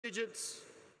allegiance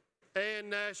and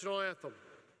national anthem.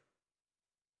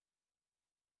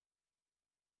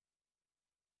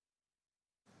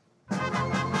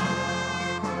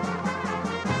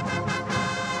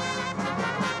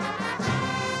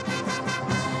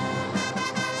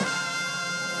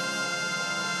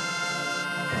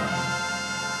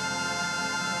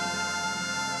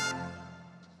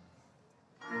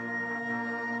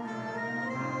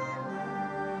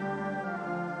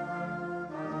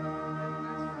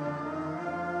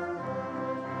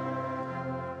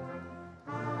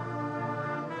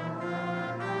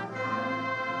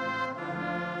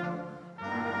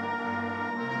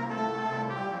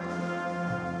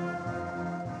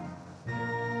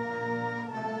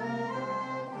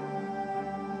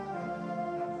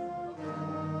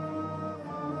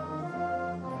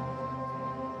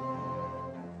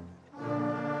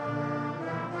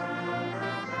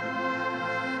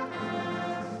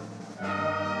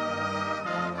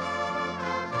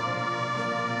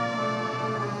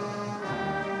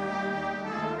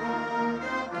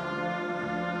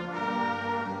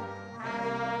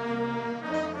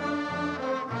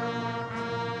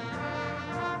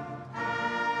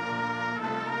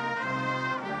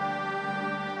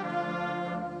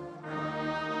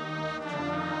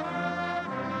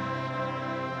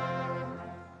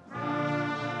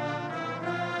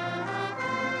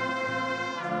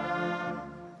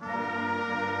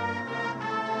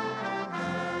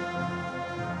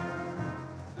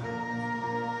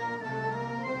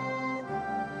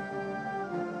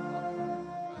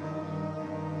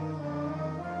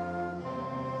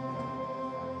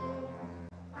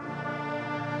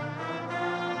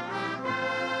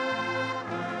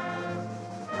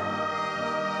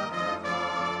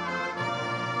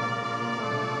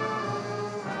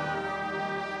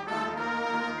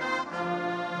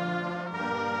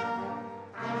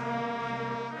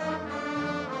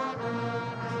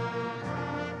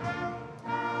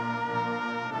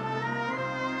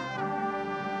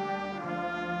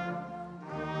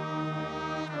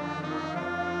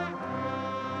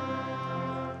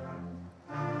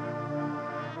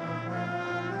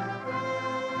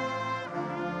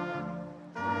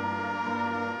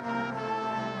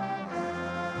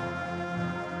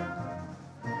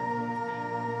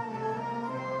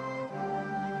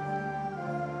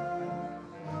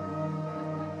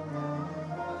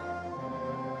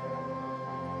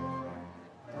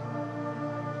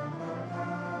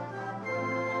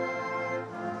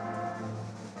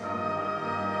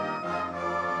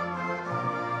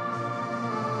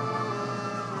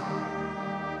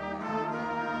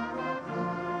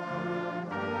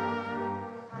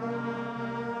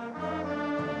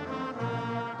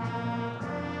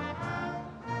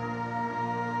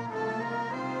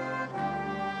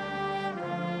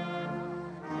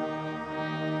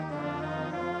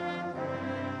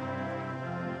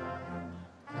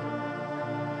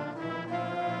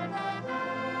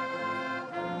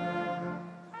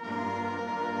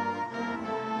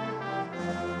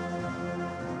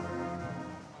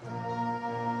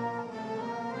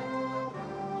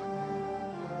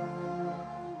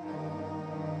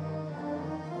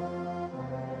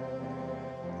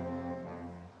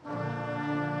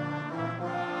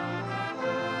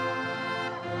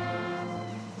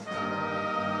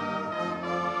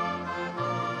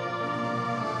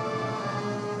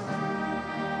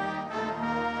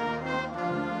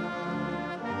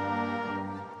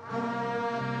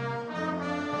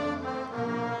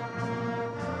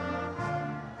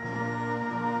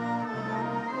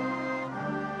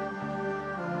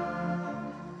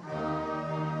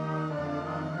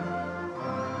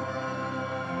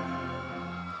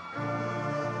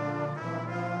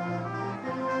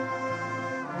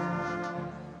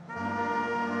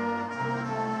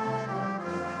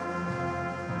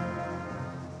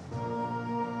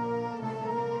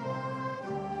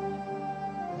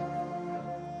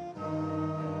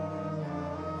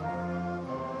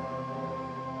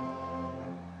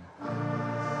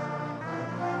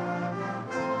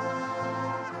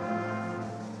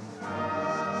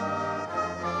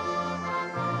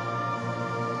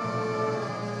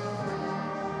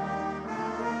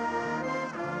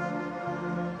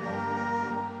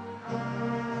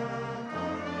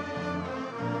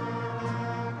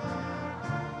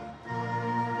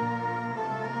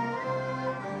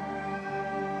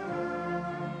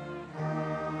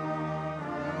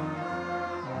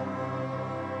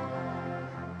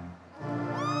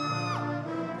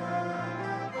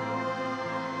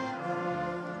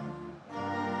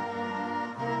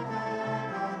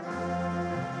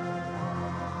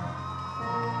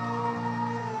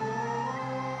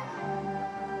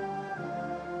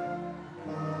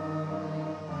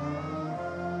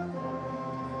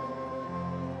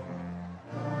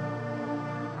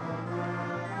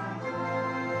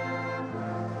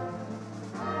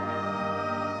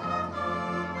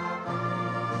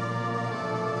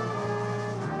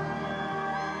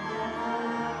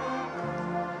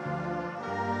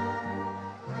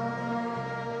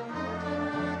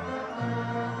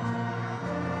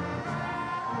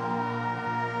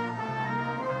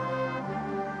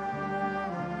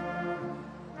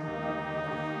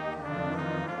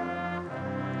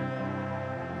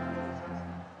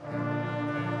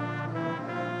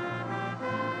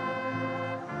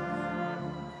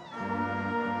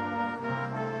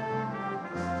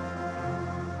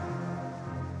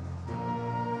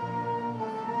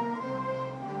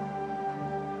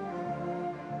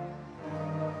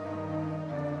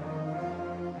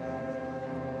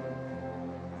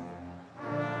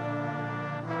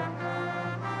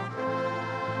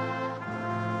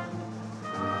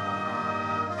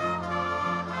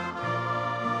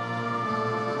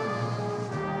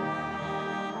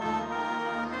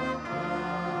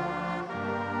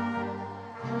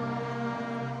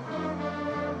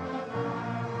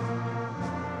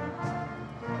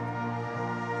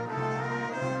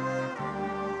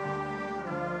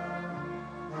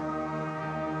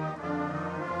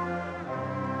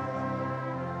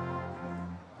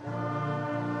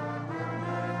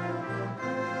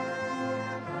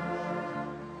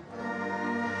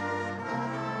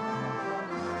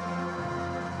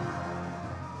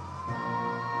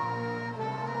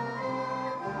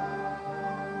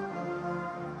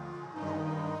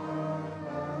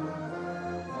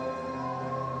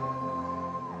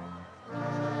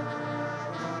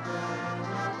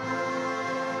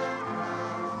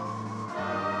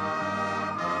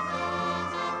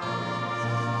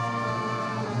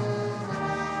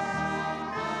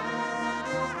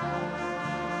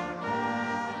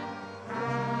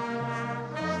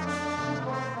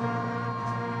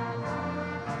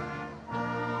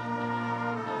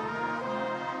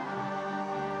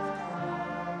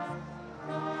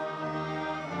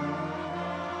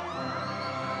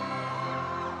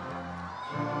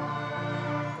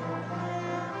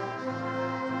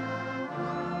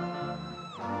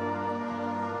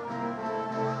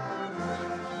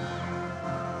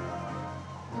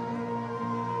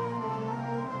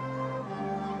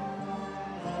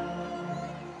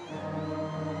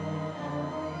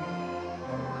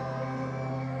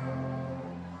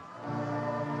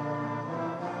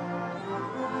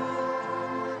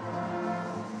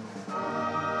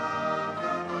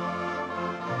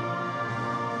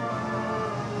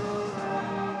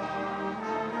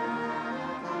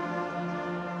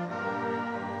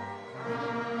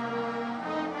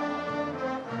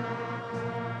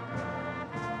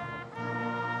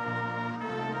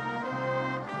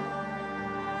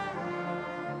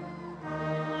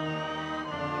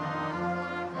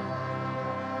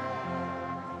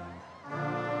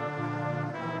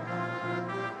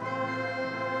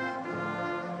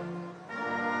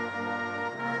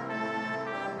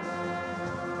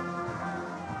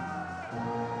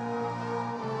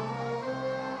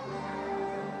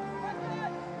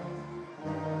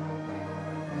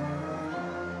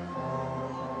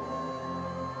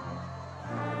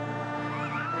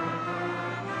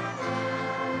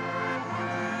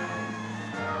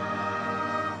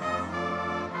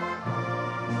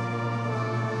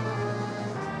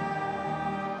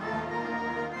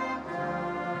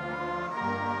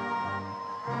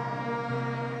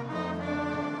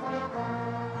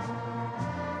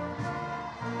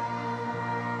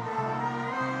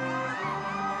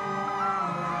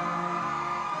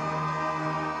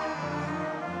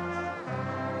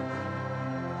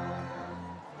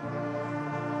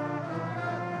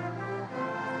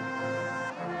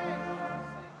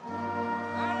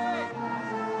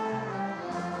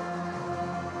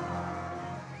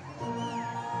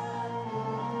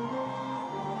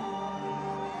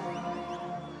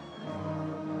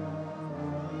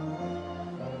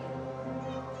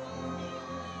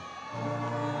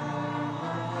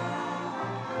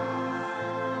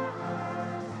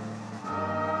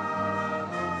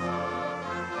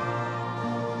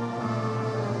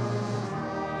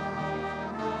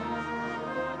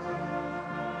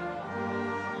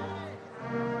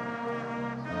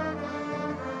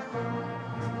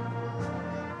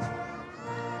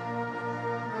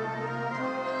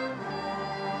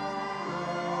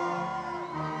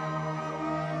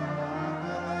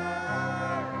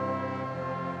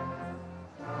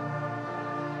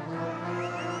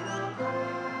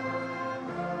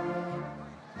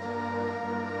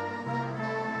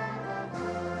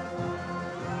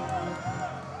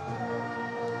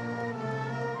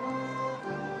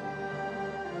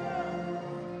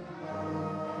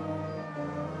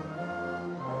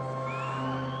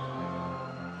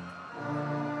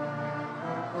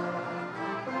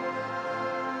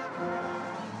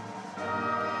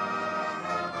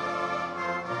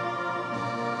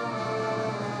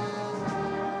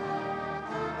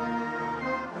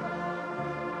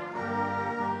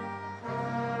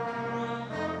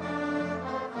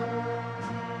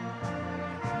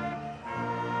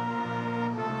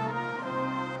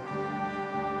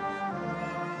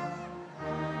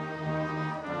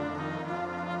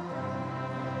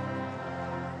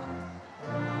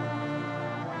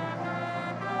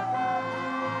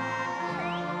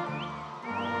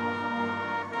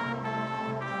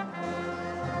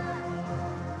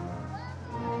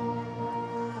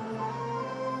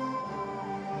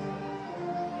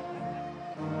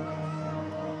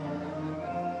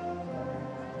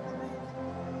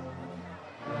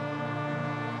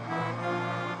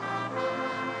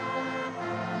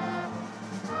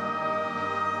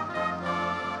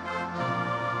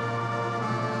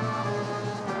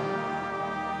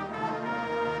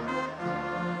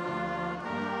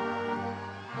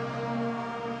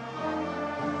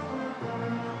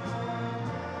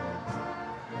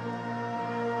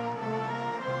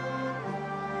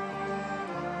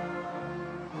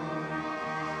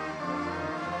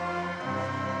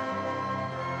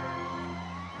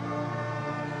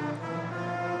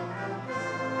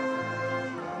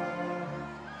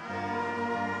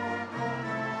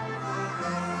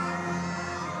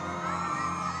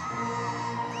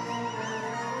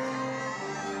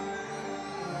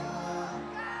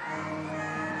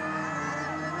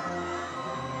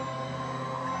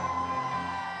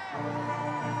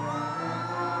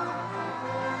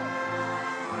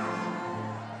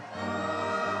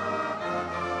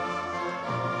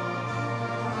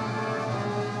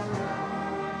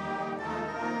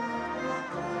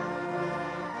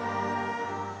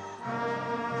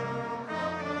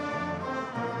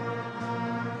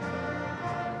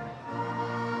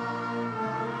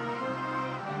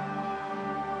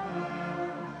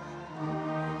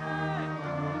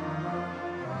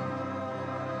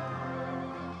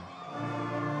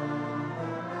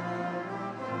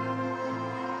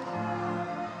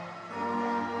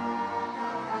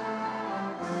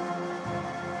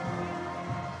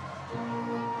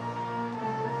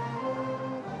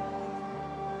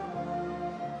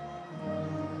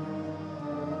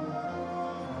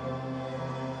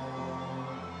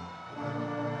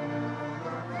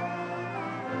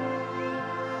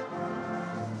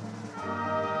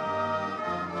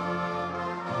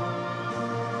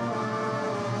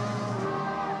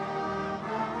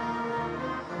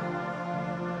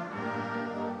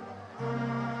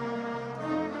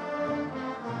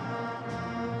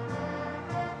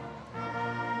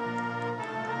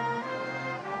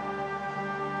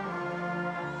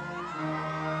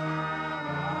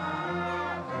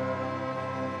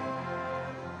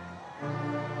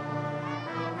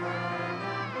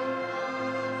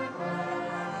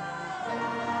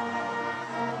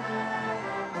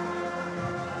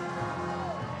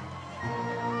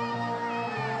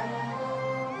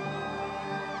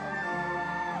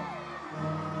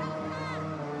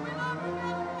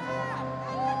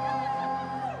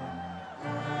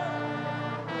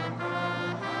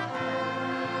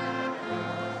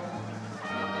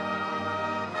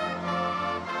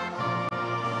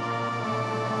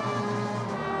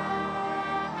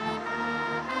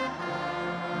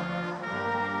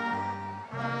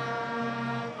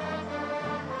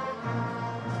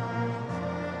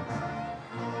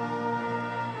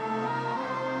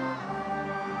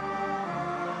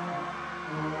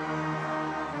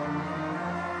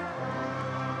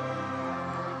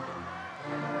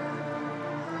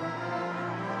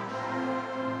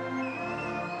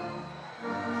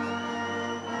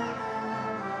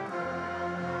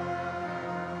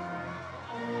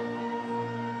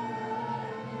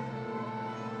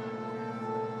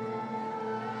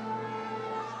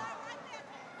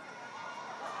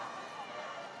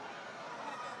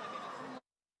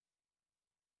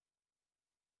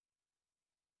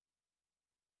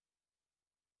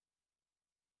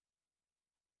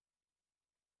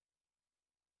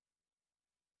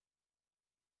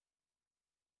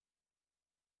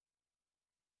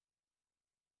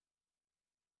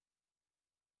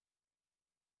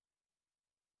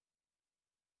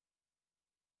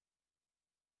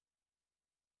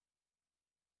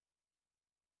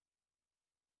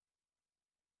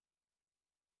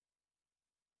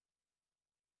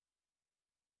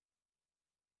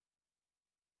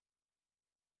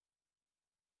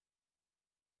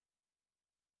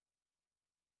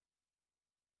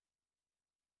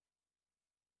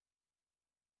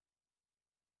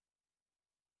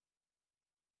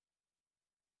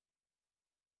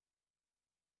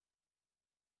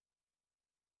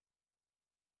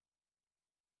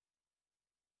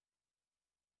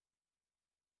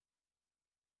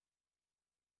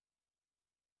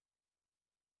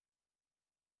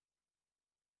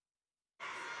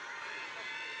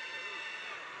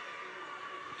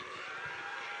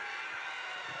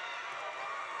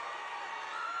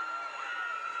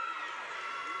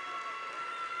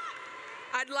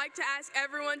 I'd like to ask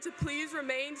everyone to please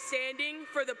remain standing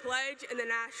for the pledge and the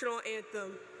national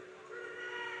anthem.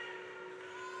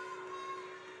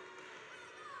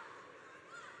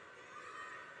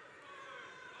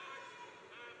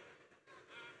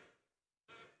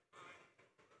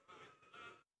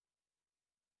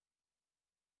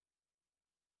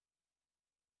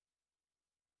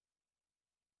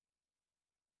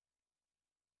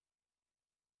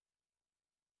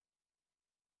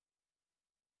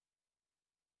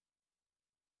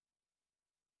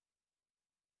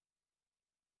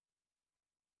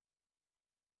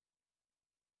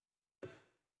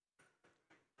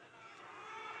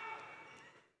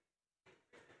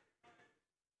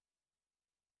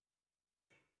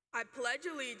 I pledge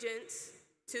allegiance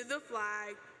to the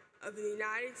flag of the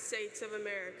United States of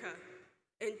America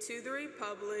and to the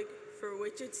republic for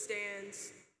which it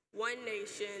stands, one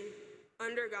nation,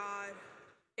 under God,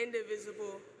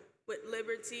 indivisible, with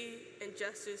liberty and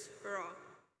justice for all.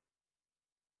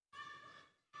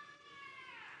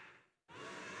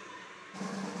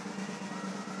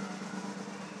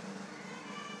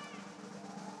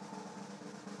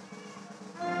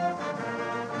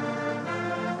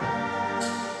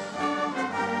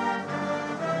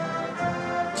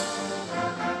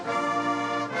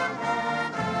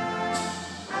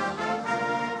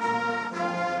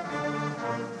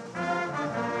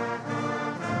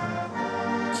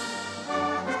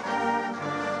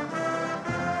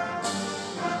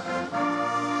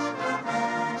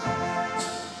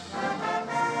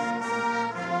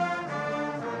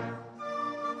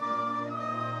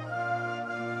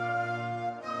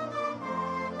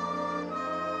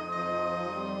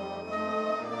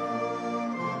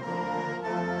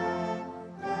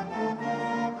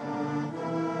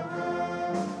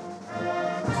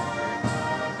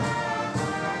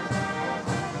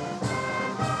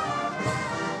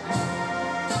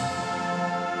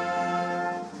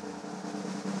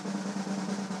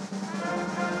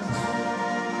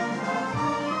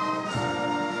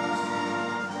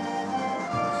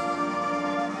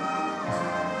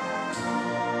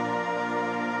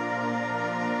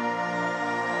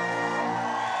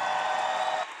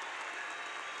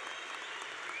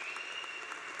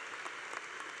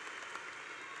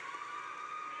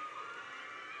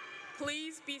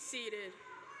 Please be seated.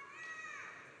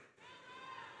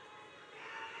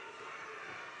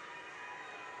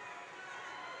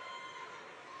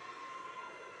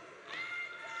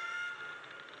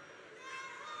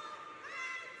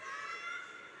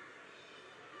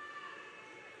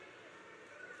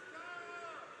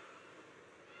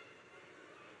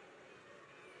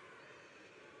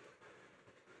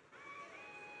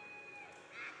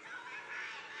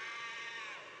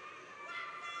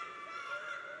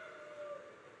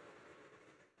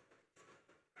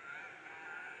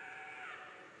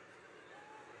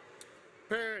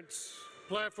 Parents,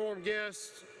 platform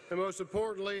guests, and most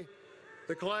importantly,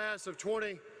 the class of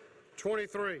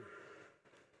 2023.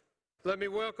 Let me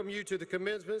welcome you to the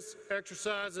commencement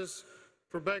exercises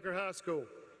for Baker High School.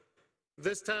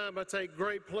 This time I take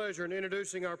great pleasure in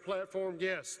introducing our platform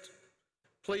guest.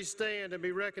 Please stand and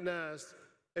be recognized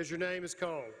as your name is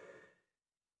called.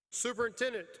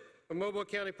 Superintendent of Mobile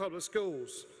County Public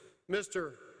Schools,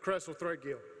 Mr. Cressel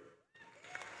Threadgill.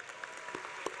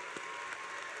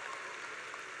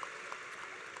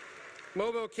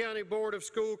 Mobile County Board of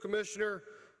School Commissioner,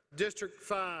 District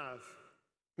 5,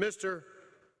 Mr.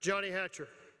 Johnny Hatcher.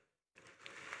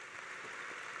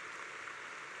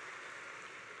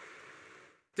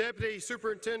 Deputy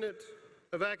Superintendent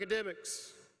of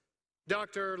Academics,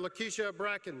 Dr. Lakeisha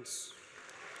Brackens.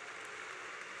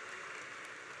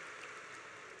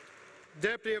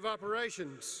 Deputy of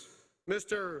Operations,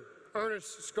 Mr.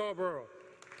 Ernest Scarborough.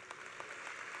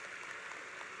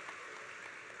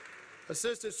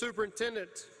 Assistant Superintendent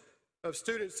of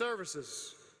Student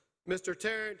Services, Mr.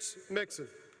 Terrence Mixon.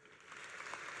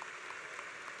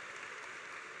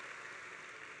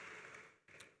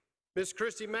 Ms.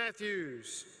 Christy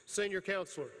Matthews, Senior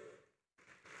Counselor.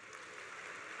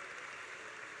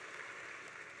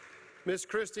 Ms.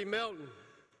 Christy Melton,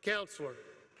 Counselor.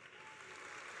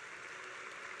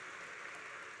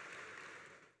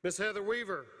 Ms. Heather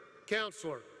Weaver,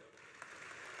 Counselor.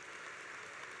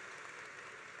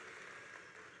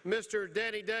 Mr.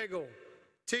 Danny Daigle,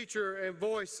 teacher and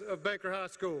voice of Baker High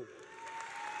School.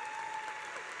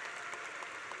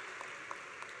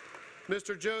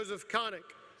 Mr. Joseph Connick,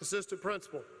 assistant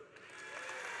principal.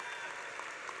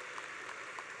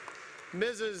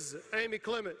 Mrs. Amy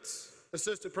Clements,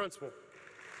 assistant principal.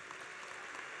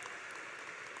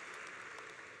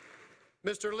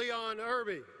 Mr. Leon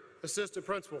Irby, assistant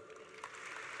principal.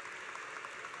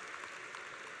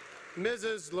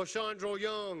 Mrs. LaShondra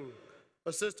Young,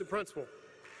 Assistant Principal.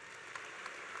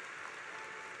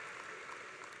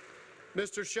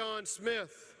 Mr. Sean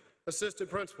Smith, Assistant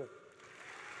Principal.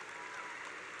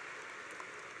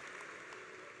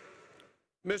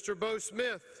 Mr. Bo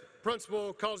Smith,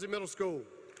 Principal, Causey Middle School.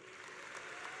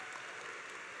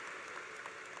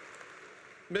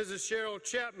 Mrs. Cheryl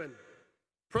Chapman,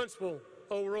 Principal,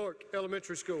 O'Rourke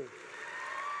Elementary School.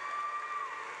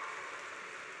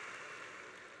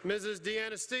 Mrs.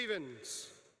 Deanna Stevens,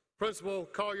 Principal,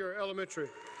 Collier Elementary.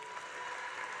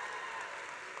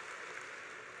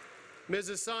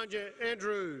 Mrs. Sonja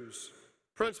Andrews,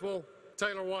 Principal,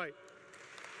 Taylor White.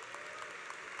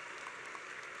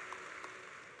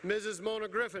 Mrs. Mona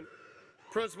Griffin,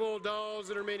 Principal, Dawes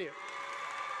Intermediate.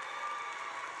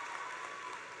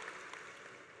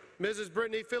 Mrs.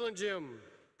 Brittany Fillingim,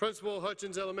 Principal,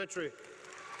 Hutchins Elementary.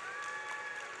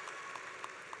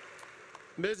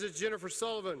 Mrs. Jennifer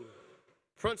Sullivan,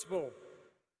 Principal,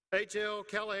 H.L.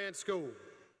 Callahan School.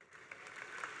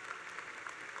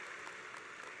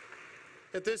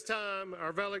 At this time,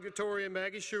 our valedictorian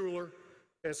Maggie Schuler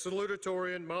and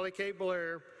salutatorian Molly Kate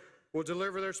Blair will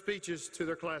deliver their speeches to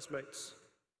their classmates.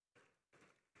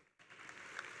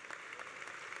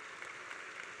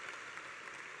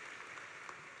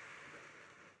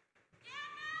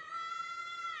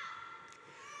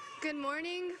 Good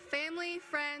morning, family,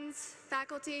 friends,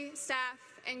 faculty, staff,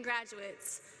 and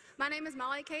graduates. My name is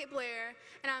Molly Kate Blair,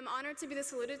 and I'm honored to be the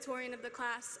salutatorian of the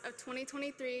class of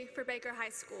 2023 for Baker High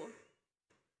School.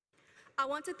 I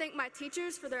want to thank my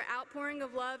teachers for their outpouring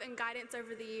of love and guidance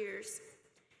over the years.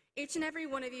 Each and every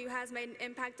one of you has made an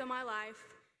impact on my life,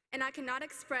 and I cannot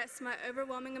express my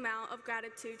overwhelming amount of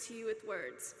gratitude to you with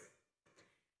words.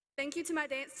 Thank you to my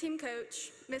dance team coach,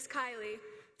 Miss Kylie,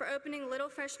 for opening little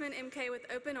freshman MK with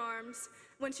open arms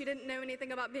when she didn't know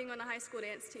anything about being on a high school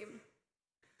dance team.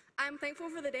 I am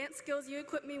thankful for the dance skills you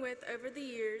equipped me with over the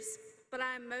years, but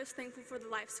I am most thankful for the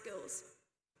life skills.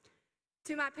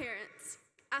 To my parents,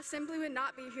 I simply would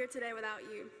not be here today without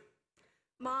you.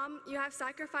 Mom, you have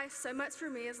sacrificed so much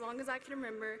for me as long as I can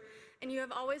remember, and you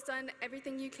have always done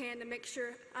everything you can to make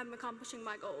sure I'm accomplishing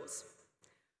my goals.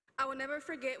 I will never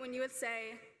forget when you would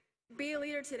say, "Be a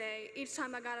leader today," each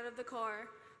time I got out of the car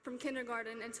from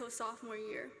kindergarten until sophomore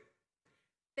year.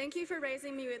 Thank you for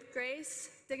raising me with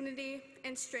grace, dignity,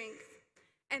 and strength,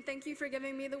 and thank you for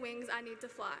giving me the wings I need to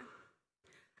fly.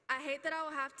 I hate that I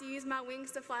will have to use my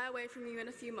wings to fly away from you in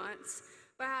a few months,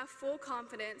 but I have full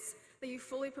confidence that you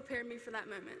fully prepared me for that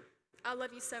moment. I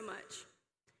love you so much.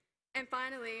 And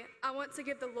finally, I want to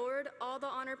give the Lord all the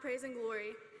honor, praise, and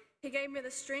glory. He gave me the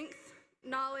strength,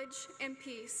 knowledge, and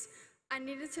peace I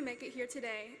needed to make it here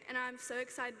today, and I'm so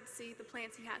excited to see the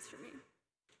plans He has for me.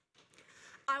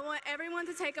 I want everyone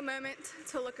to take a moment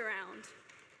to look around.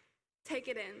 Take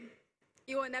it in.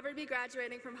 You will never be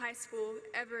graduating from high school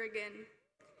ever again.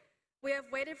 We have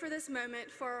waited for this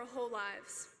moment for our whole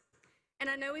lives. And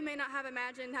I know we may not have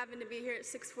imagined having to be here at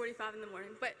 6:45 in the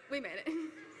morning, but we made it.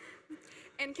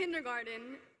 In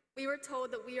kindergarten, we were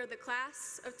told that we are the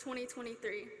class of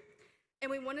 2023,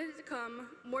 and we wanted it to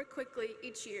come more quickly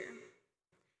each year.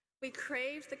 We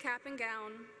craved the cap and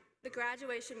gown, the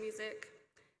graduation music,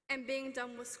 and being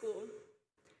done with school.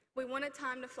 We wanted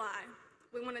time to fly.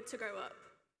 We wanted to grow up.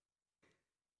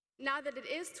 Now that it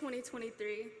is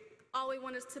 2023, all we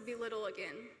want is to be little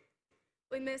again.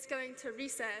 We miss going to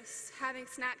recess, having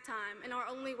snack time, and our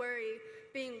only worry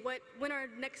being when our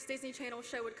next Disney Channel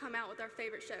show would come out with our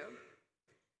favorite show.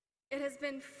 It has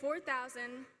been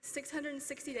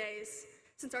 4,660 days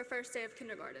since our first day of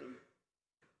kindergarten.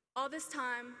 All this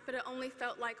time, but it only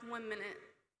felt like 1 minute.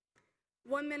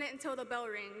 1 minute until the bell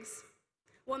rings.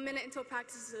 1 minute until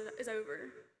practice is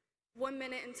over. 1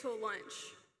 minute until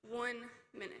lunch. 1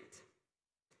 minute.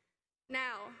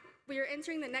 Now, we are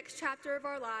entering the next chapter of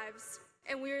our lives,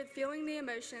 and we are feeling the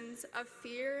emotions of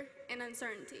fear and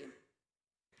uncertainty.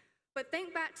 But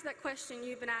think back to that question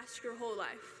you've been asked your whole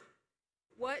life.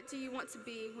 What do you want to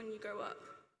be when you grow up?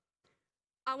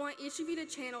 I want each of you to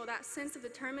channel that sense of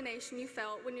determination you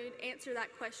felt when you answered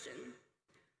that question.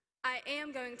 I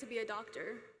am going to be a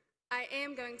doctor. I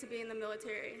am going to be in the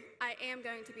military. I am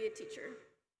going to be a teacher.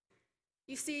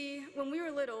 You see, when we were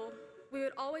little, we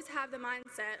would always have the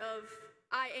mindset of,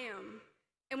 I am,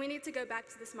 and we need to go back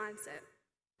to this mindset.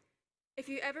 If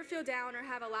you ever feel down or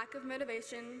have a lack of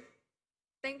motivation,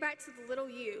 think back to the little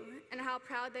you and how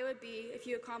proud they would be if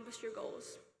you accomplished your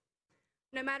goals.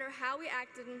 No matter how we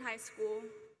acted in high school,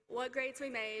 what grades we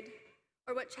made,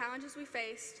 or what challenges we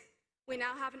faced, we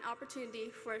now have an opportunity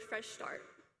for a fresh start.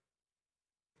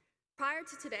 Prior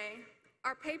to today,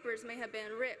 our papers may have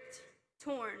been ripped,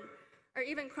 torn, or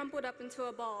even crumpled up into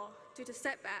a ball due to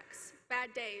setbacks,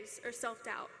 bad days, or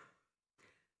self-doubt.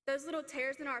 Those little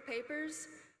tears in our papers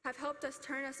have helped us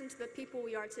turn us into the people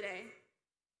we are today.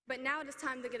 But now it is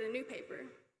time to get a new paper,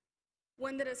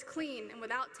 one that is clean and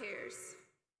without tears.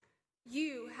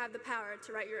 You have the power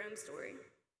to write your own story.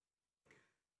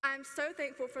 I am so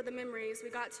thankful for the memories we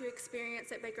got to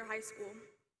experience at Baker High School.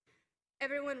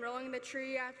 Everyone rolling the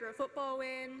tree after a football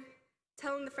win,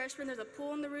 telling the freshmen there's a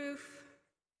pool on the roof,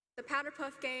 the Powder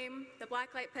Puff game, the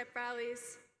Blacklight pep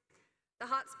rallies, the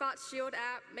Hotspot Shield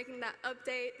app, making that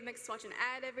update that makes us watch an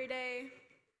ad every day,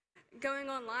 going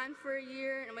online for a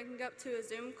year and waking up to a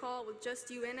Zoom call with just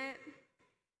you in it,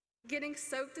 getting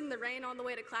soaked in the rain on the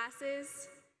way to classes,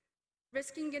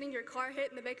 risking getting your car hit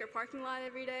in the Baker parking lot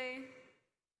every day,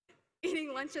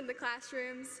 eating lunch in the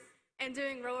classrooms, and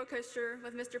doing roller coaster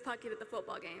with Mr. Puckett at the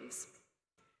football games.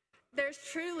 There's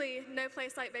truly no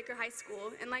place like Baker High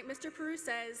School, and like Mr. Peru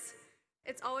says,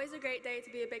 it's always a great day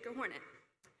to be a Baker Hornet.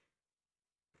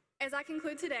 As I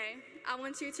conclude today, I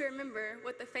want you to remember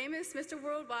what the famous Mr.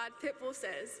 Worldwide Pitbull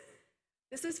says.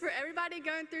 This is for everybody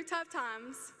going through tough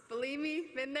times. Believe me,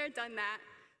 been there, done that.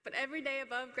 But every day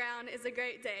above ground is a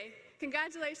great day.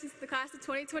 Congratulations to the class of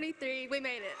 2023, we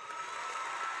made it.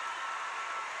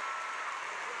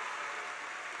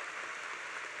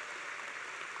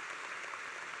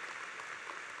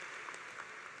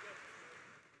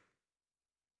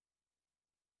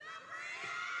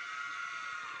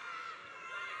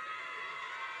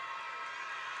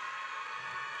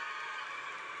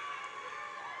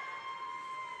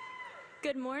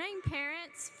 Good morning,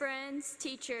 parents, friends,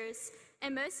 teachers,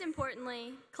 and most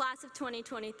importantly, class of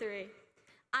 2023.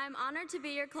 I am honored to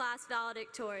be your class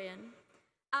valedictorian.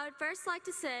 I would first like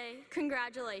to say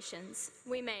congratulations,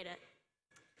 we made it.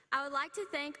 I would like to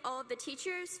thank all of the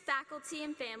teachers, faculty,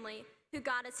 and family who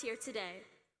got us here today.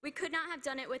 We could not have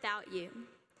done it without you.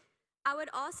 I would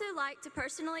also like to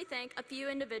personally thank a few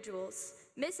individuals,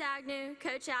 Miss Agnew,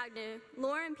 Coach Agnew,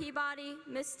 Lauren Peabody,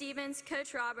 Miss Stevens,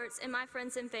 Coach Roberts, and my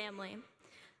friends and family.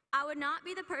 I would not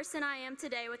be the person I am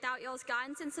today without y'all's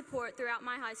guidance and support throughout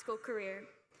my high school career.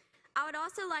 I would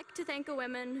also like to thank a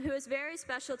woman who is very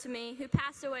special to me who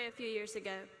passed away a few years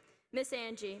ago, Miss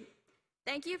Angie.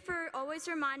 Thank you for always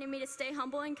reminding me to stay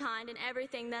humble and kind in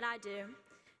everything that I do,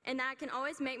 and that I can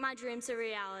always make my dreams a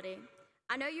reality.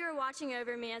 I know you are watching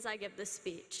over me as I give this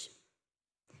speech.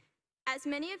 As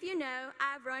many of you know,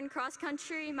 I have run cross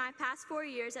country my past 4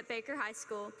 years at Baker High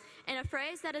School, and a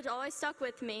phrase that has always stuck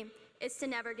with me is to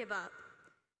never give up.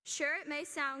 Sure, it may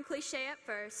sound cliche at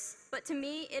first, but to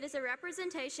me, it is a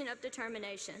representation of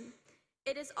determination.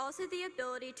 It is also the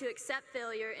ability to accept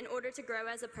failure in order to grow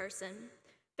as a person.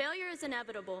 Failure is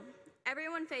inevitable.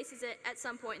 Everyone faces it at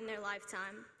some point in their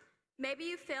lifetime. Maybe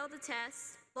you failed a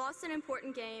test, lost an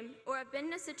important game, or have been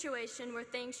in a situation where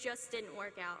things just didn't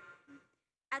work out.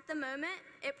 At the moment,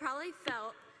 it probably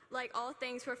felt like all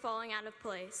things were falling out of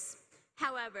place.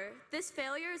 However, this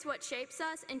failure is what shapes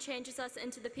us and changes us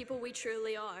into the people we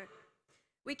truly are.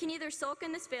 We can either sulk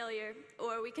in this failure,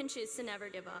 or we can choose to never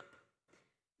give up.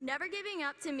 Never giving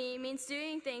up to me means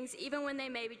doing things even when they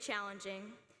may be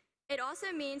challenging. It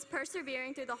also means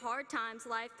persevering through the hard times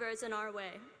life throws in our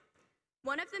way.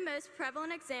 One of the most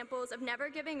prevalent examples of never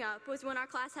giving up was when our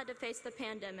class had to face the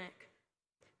pandemic.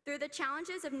 Through the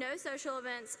challenges of no social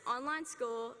events, online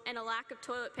school, and a lack of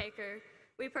toilet paper,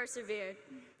 we persevered.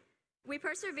 We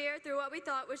persevered through what we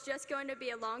thought was just going to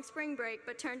be a long spring break,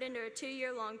 but turned into a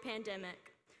 2-year-long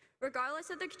pandemic.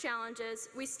 Regardless of the challenges,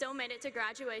 we still made it to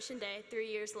graduation day 3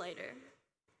 years later.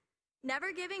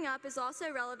 Never giving up is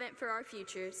also relevant for our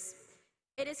futures.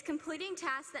 It is completing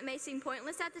tasks that may seem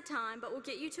pointless at the time, but will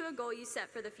get you to a goal you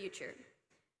set for the future.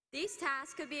 These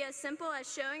tasks could be as simple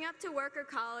as showing up to work or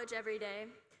college every day,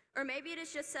 or maybe it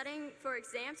is just studying for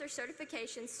exams or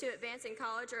certifications to advance in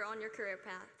college or on your career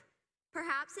path.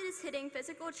 Perhaps it is hitting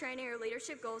physical training or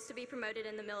leadership goals to be promoted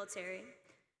in the military.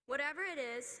 Whatever it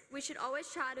is, we should always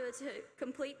try to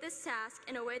complete this task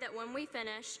in a way that when we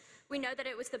finish, we know that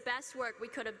it was the best work we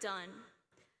could have done.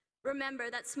 Remember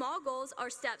that small goals are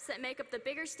steps that make up the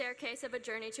bigger staircase of a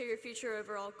journey to your future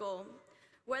overall goal.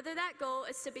 Whether that goal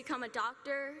is to become a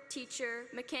doctor, teacher,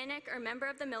 mechanic, or member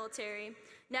of the military,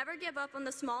 never give up on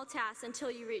the small tasks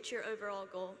until you reach your overall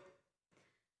goal.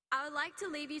 I would like to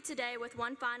leave you today with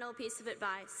one final piece of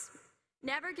advice.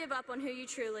 Never give up on who you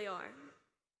truly are.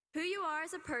 Who you are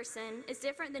as a person is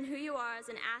different than who you are as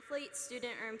an athlete,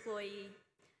 student, or employee.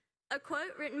 A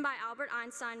quote written by Albert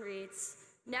Einstein reads,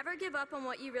 "Never give up on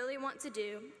what you really want to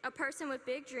do. A person with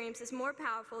big dreams is more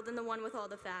powerful than the one with all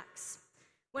the facts."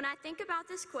 When I think about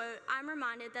this quote, I'm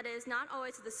reminded that it is not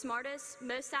always the smartest,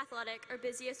 most athletic, or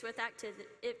busiest with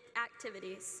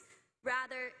activities.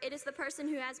 Rather, it is the person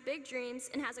who has big dreams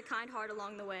and has a kind heart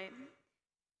along the way.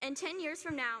 And 10 years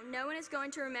from now, no one is going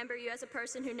to remember you as a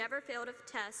person who never failed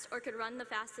a test or could run the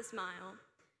fastest mile.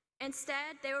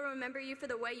 Instead, they will remember you for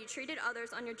the way you treated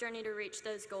others on your journey to reach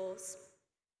those goals.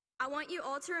 I want you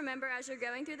all to remember as you're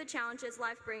going through the challenges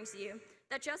life brings you,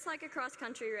 that just like a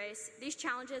cross-country race, these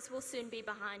challenges will soon be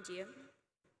behind you.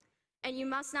 And you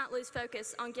must not lose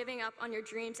focus on giving up on your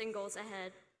dreams and goals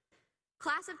ahead.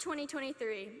 Class of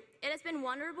 2023, it has been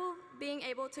wonderful being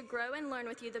able to grow and learn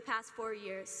with you the past 4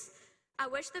 years. I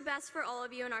wish the best for all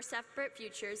of you in our separate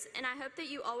futures, and I hope that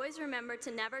you always remember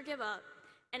to never give up,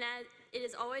 and it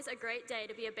is always a great day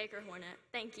to be a Baker Hornet.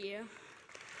 Thank you.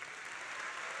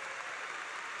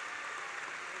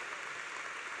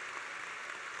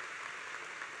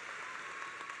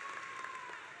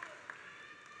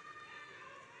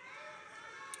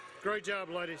 Great job,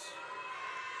 ladies.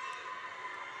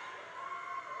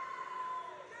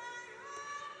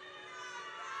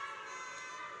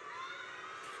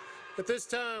 At this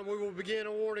time, we will begin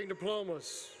awarding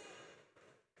diplomas.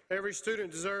 Every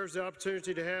student deserves the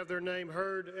opportunity to have their name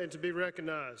heard and to be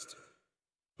recognized.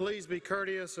 Please be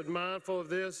courteous and mindful of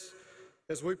this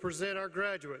as we present our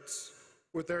graduates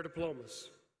with their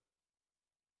diplomas.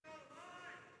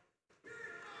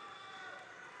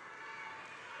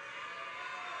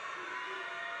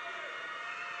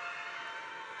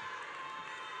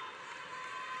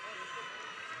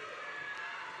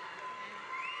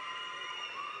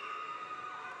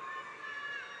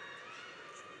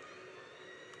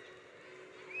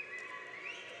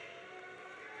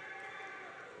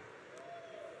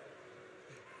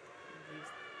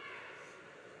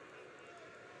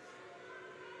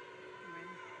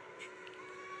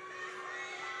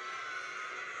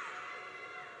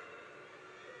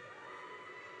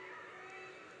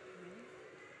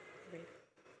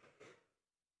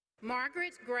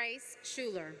 Margaret Grace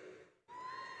Schuler.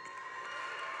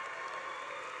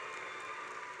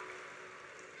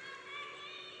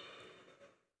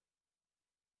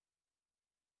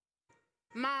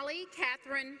 Molly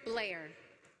Catherine Blair.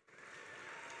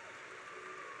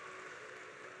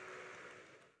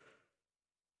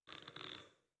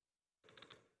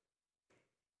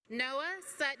 Noah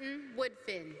Sutton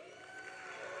Woodfin.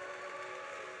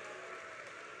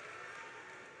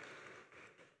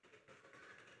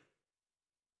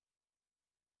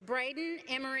 Braden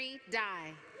Emery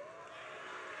Dye.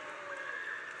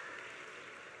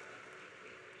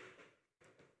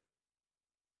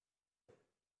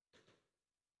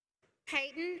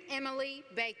 Peyton Emily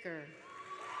Baker.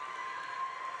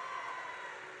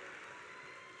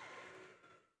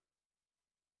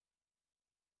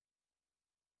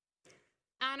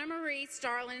 Anna Marie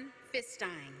Starlin Fistine.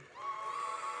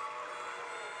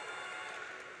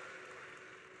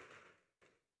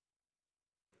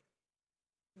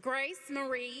 Grace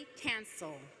Marie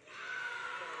Cancel.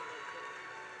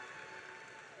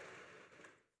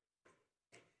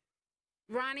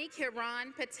 Ronnie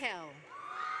Kiran Patel.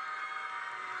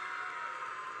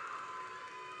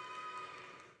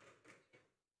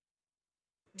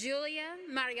 Julia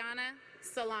Mariana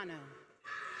Solano.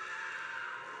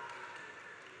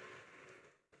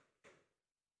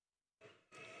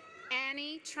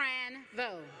 Annie Tran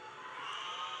Vo.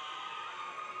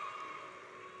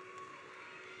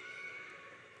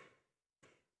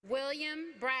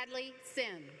 William Bradley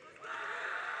Sim.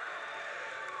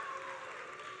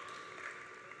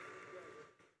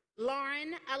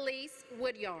 Lauren Elise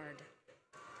Woodyard.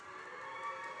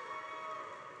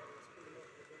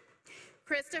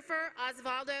 Christopher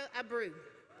Osvaldo Abreu.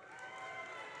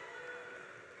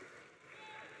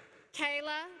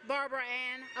 Kayla Barbara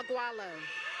Ann Agualo.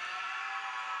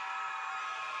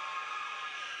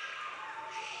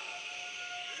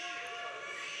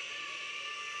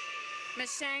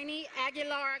 Mashani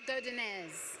Aguilar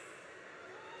Godinez.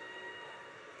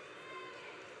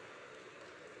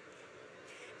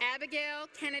 Abigail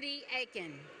Kennedy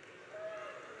Aiken.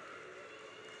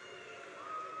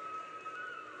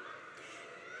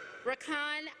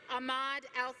 Rakan Ahmad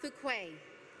Al-Fuqua.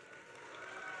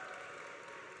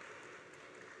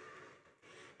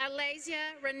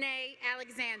 Alasia Renee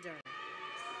Alexander.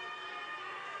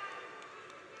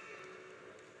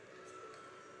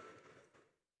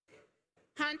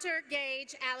 Hunter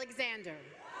Gage Alexander.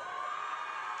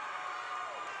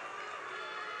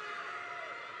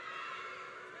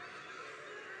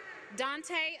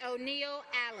 Dante O'Neill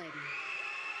Allen.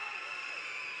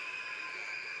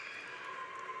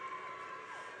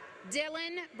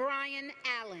 Dylan Brian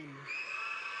Allen.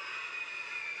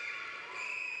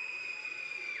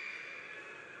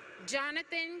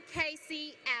 Jonathan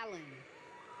Casey Allen.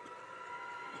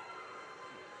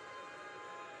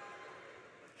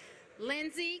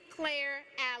 Lindsay Claire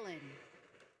Allen.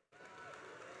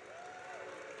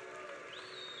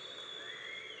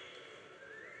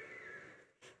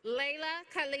 Layla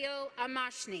Khalil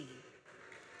Amashni.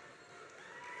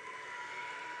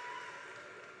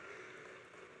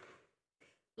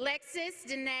 Lexis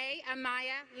Danae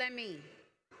Amaya Lemy.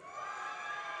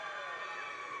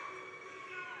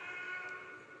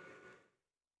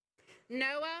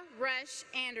 Noah Rush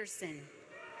Anderson.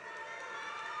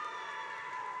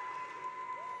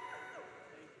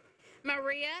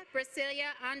 Maria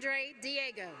Brasilia Andre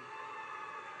Diego.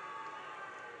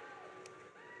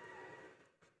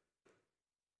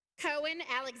 Cohen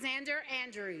Alexander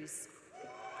Andrews.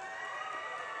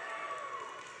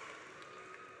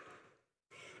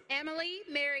 Emily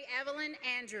Mary Evelyn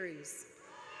Andrews.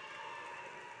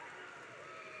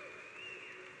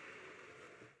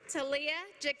 Talia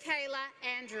Jakayla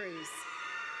Andrews.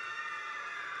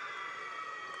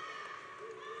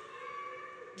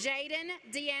 Jaden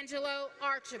D'Angelo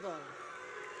Archibald.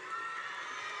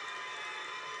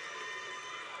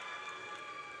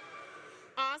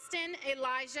 Austin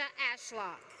Elijah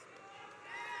Ashlock.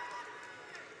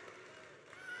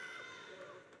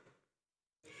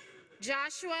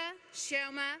 Joshua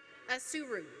Shoma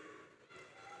Asuru.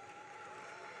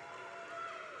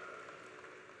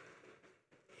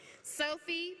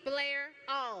 Sophie Blair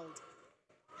Ald.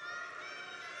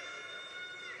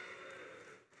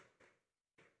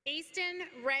 Easton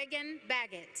Reagan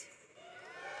Baggett.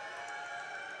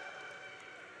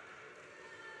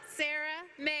 Sarah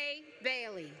Mae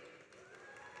Bailey.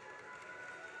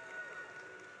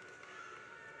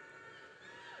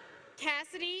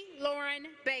 Cassidy Lauren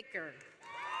Baker.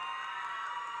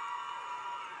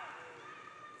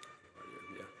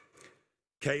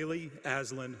 Kaylee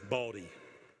Aslan Baldy.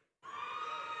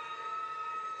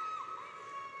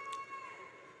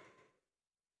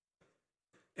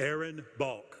 Aaron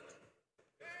Balk.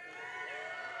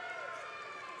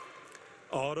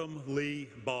 Autumn Lee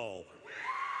Ball.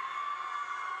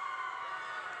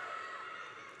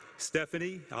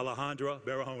 Stephanie Alejandra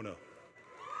Barahona.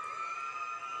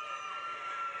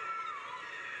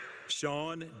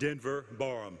 Sean Denver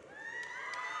Barham.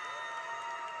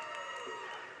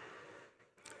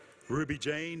 Ruby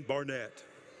Jane Barnett.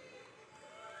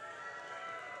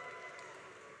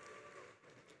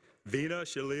 Vina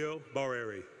Shalil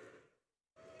Bareri.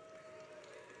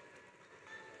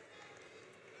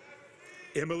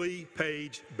 Emily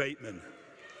Page Bateman.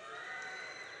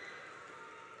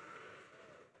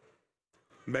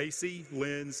 Macy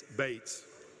Lenz Bates.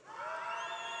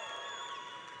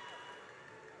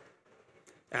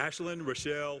 Ashlyn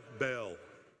Rochelle Bell.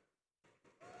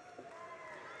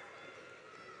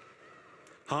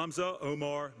 Hamza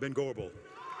Omar Ben Gorbel.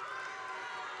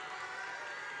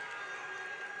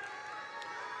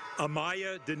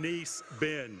 Amaya Denise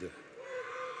Bend.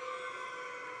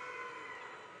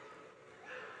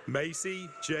 Macy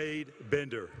Jade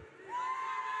Bender.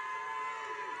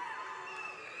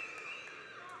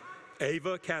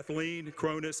 Ava Kathleen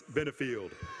Cronus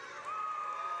Benefield.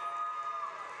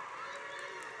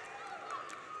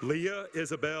 Leah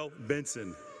Isabel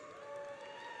Benson.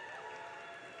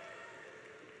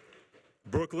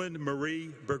 Brooklyn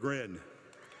Marie Bergren.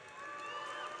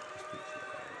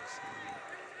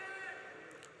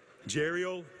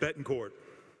 Jeriel Betancourt.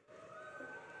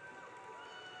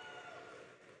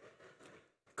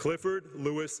 Clifford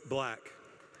Lewis Black.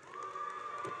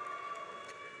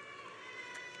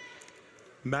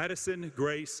 Madison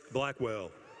Grace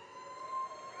Blackwell.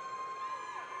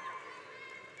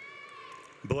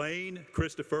 Blaine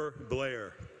Christopher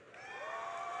Blair.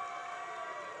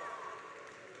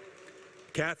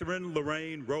 Catherine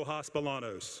Lorraine Rojas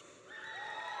Bolanos.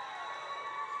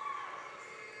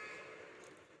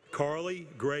 Carly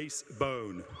Grace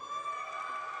Bone.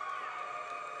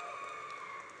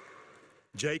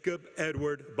 Jacob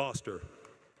Edward Boster.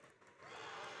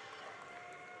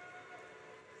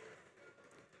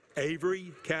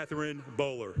 Avery Catherine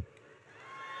Bowler.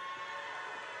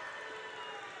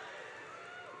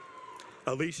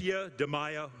 Alicia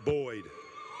Demaya Boyd.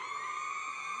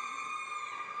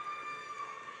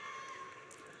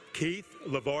 Keith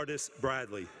Lavardis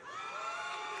Bradley.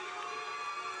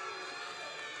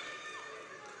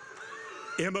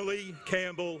 Emily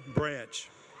Campbell Branch.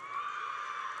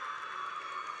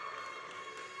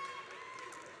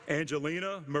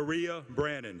 Angelina Maria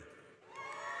Brannon.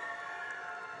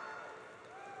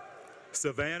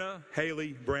 Savannah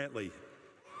Haley Brantley.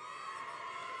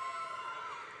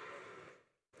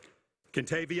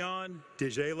 Contavion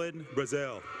Dejalyn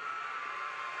Brazel.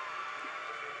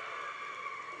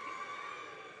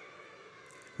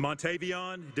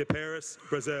 Montavion De Paris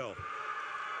Brazel.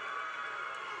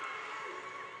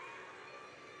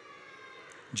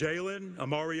 Jalen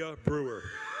Amaria Brewer.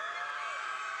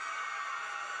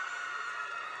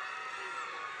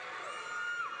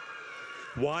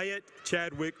 Wyatt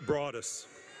Chadwick Broadus.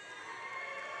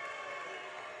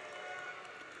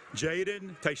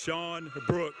 Jaden Tayshawn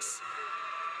Brooks.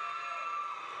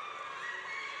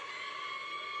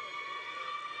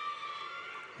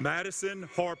 Madison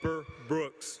Harper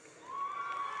Brooks.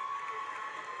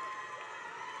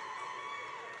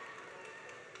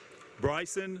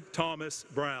 Bryson Thomas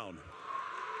Brown.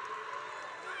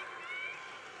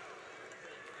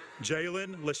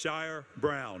 Jalen Lashire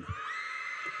Brown.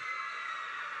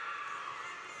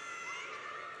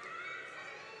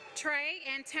 Trey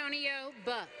Antonio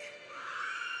Buck.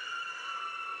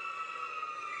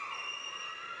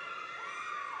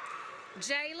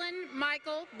 Jalen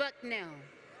Michael Bucknell.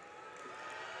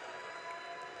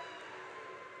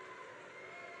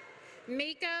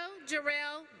 Miko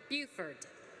Jarrell Buford.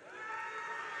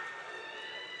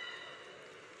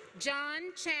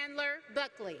 John Chandler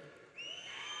Buckley.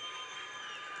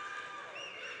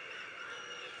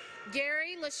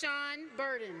 Gary LaShawn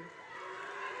Burden.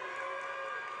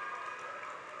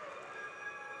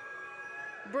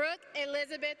 Brooke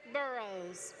Elizabeth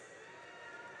Burrows.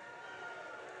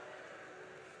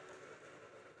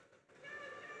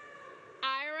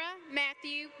 Ira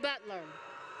Matthew Butler.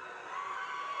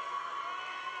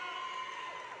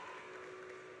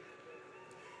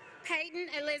 Peyton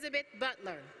Elizabeth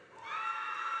Butler.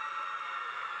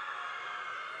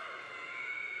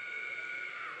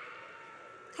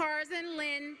 Tarzan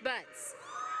Lynn Butts.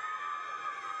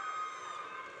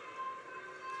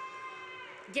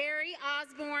 Gary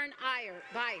Osborne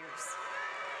Byers.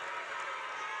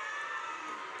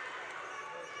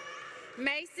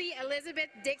 Macy Elizabeth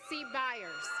Dixie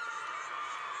Byers.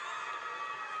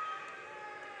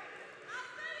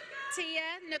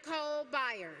 Tia Nicole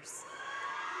Byers.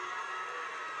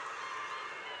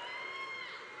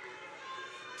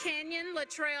 Kenyon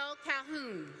Latrell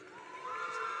Calhoun.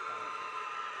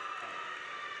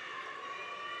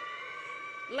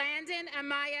 Landon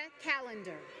Amaya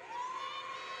Callender.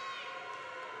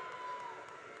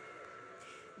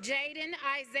 Jaden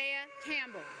Isaiah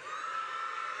Campbell.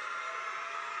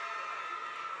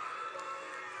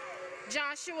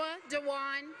 Joshua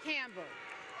DeJuan Campbell.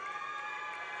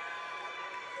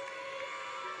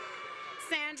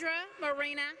 Sandra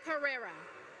Marina Carrera.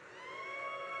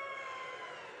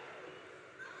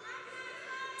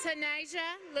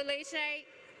 Tanasia Liliche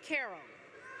Carroll.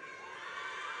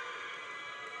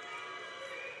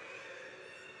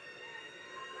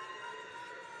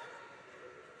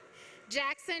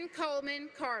 Jackson Coleman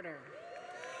Carter.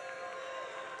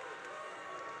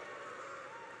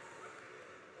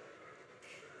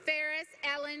 Ferris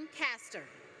Ellen Castor.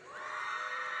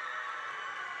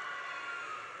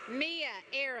 Mia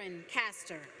Aaron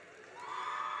Castor.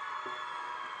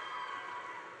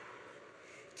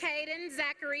 Caden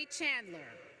Zachary Chandler.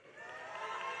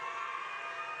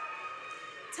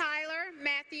 Tyler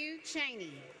Matthew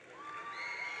Cheney.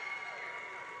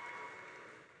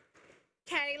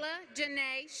 Kayla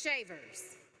Janae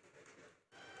Shavers.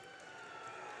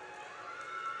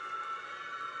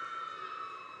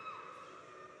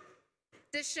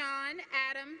 Deshaun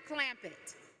Adam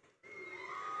Clampett.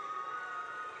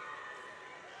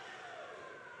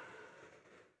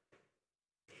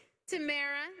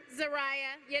 Tamara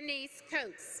Zariah Yanis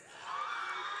Coates.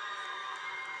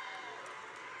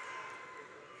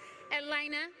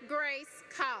 Elena Grace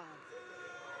Cobb.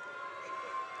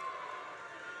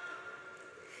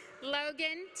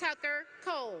 Logan Tucker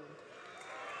Cole.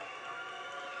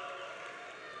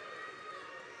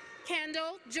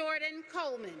 Kendall Jordan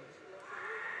Coleman.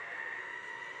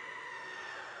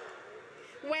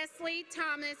 Wesley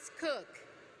Thomas Cook.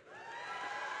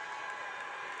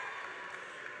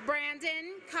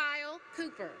 Brandon Kyle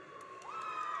Cooper.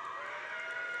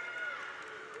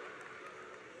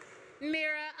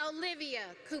 Mira Olivia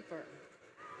Cooper.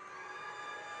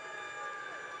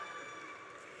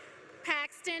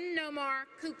 Paxton Nomar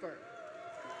Cooper.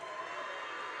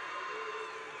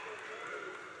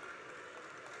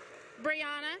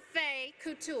 Brianna Faye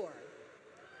Couture.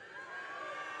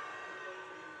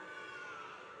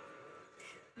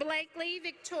 Blakely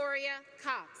Victoria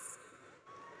Cox.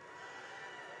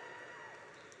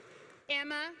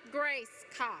 Emma Grace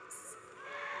Cox.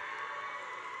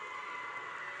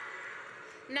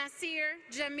 Nasir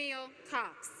Jamil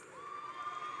Cox.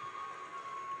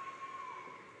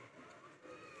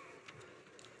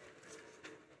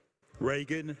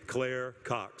 Reagan Claire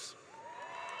Cox.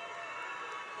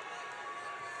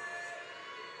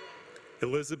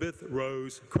 Elizabeth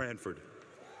Rose Cranford.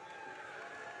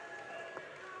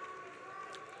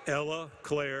 Ella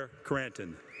Claire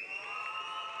Cranton.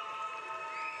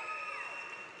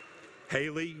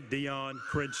 Haley Dion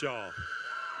Crenshaw.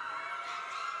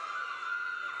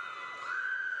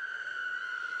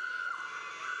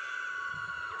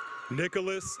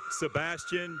 Nicholas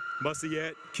Sebastian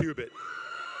Musiette Cubitt.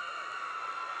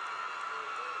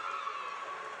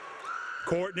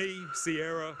 Courtney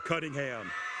Sierra Cunningham.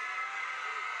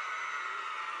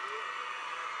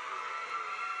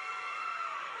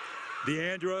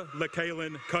 Deandra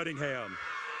LaKaylin Cunningham.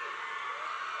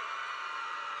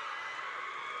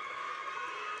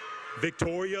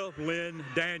 Victoria Lynn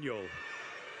Daniel.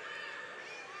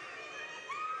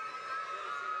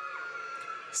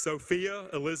 Sophia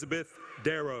Elizabeth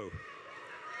Darrow.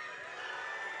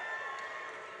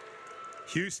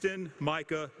 Houston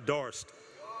Micah Darst.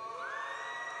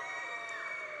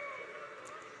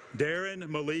 Darren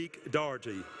Malik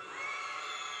Dargy.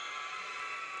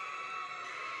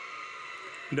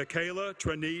 Nikayla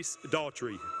Tranice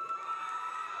Daughtry.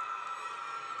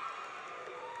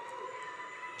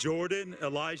 Jordan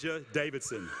Elijah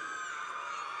Davidson.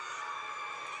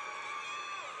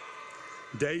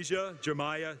 Deja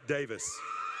Jeremiah Davis.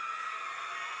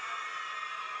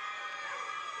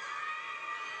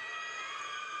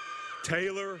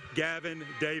 Taylor Gavin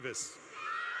Davis.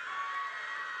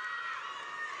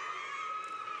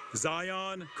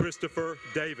 Zion Christopher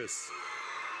Davis.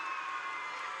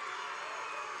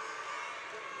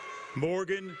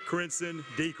 Morgan Crinson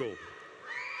Deacle.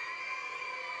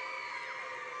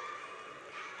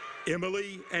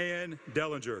 Emily Ann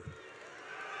Dellinger.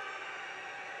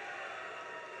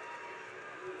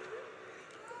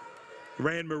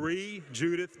 Marie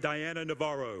Judith Diana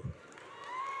Navarro.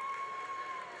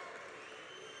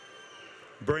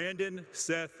 Brandon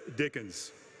Seth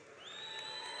Dickens.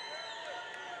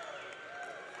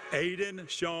 Aiden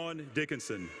Sean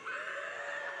Dickinson.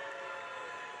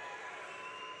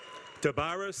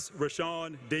 Tabaris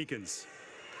Rashawn Dinkins.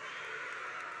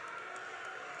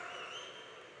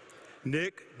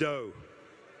 Nick Doe.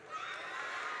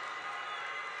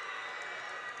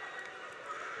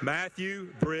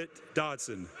 Matthew Britt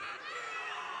Dodson.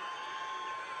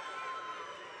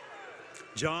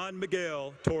 John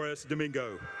Miguel Torres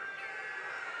Domingo.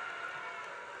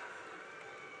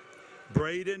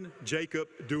 Braden Jacob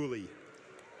Dooley.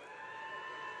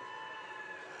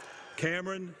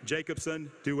 Cameron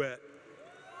Jacobson Duet.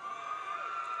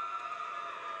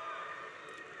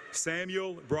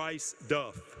 Samuel Bryce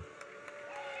Duff.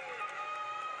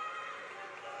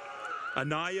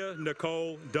 Anaya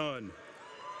Nicole Dunn.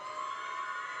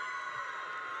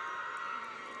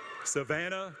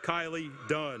 Savannah Kylie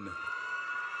Dunn.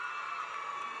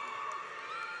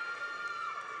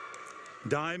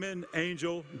 Diamond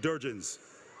Angel Durgens.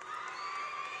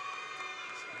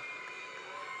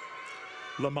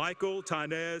 LaMichael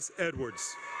Tynez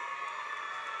Edwards.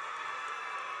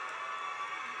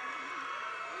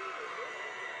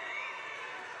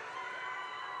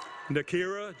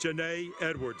 Nakira Janae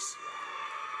Edwards.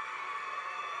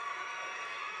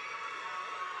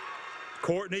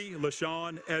 Courtney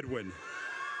LaShawn Edwin.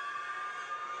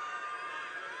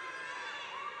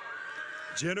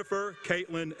 Jennifer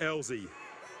Caitlin Elsie.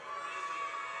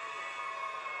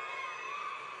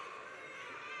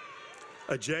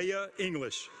 Ajaya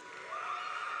English.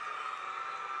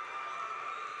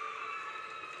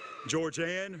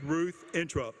 Georgianne Ruth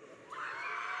Intrup.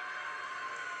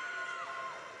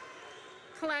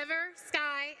 Clever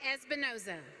Sky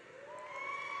Espinoza.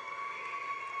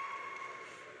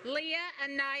 Leah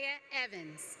Anaya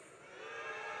Evans.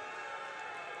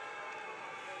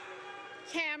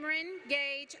 Cameron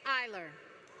Gage Eiler.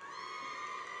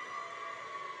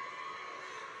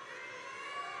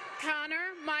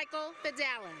 Connor Michael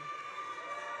Fidella.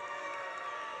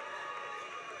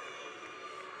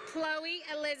 Chloe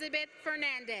Elizabeth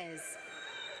Fernandez.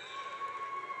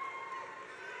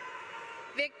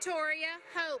 Victoria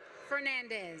Hope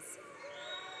Fernandez.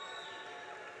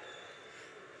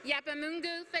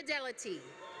 Yapamungu Fidelity.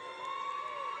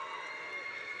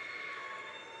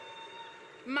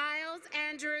 Miles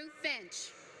Andrew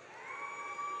Finch.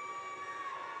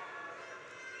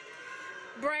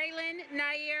 Braylon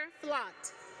Nair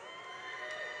Flott.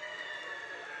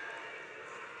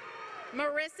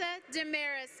 Marissa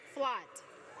Damaris Flott.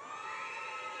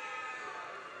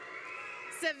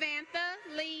 Samantha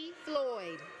Lee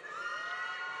Floyd.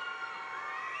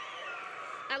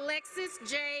 Alexis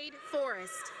Jade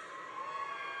Forrest.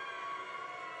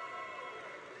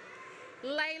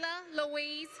 Layla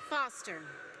Louise Foster.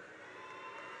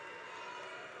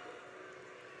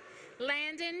 Landon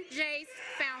Brandon Jace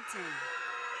Fountain.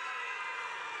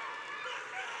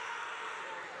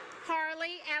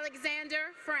 Harley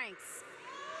Alexander Franks.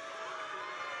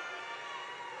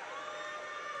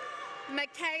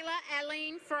 Michaela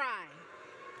Aline Fry.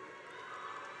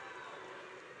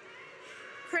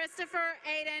 Christopher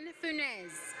Aiden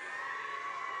Funes.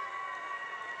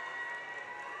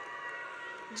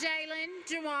 Jalen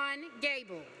Juwan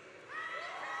Gable.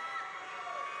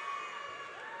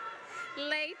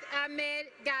 Laith Ahmed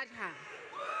Gadha.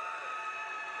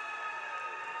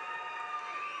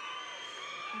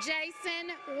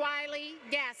 Jason Wiley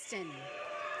Gaston.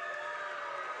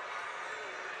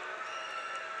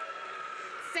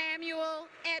 Samuel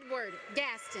Edward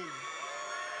Gaston.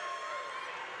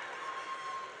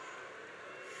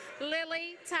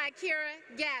 Lily Tykira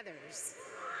Gathers.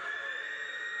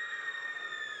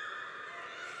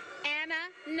 Anna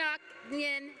Nuk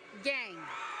Nguyen Gang.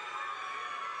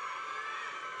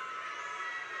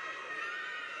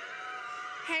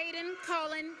 Hayden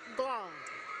Cullen Glaud.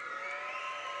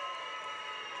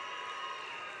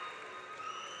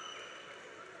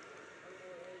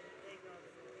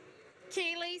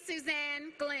 Keely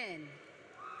Suzanne Glenn.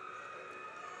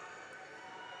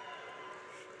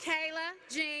 Kayla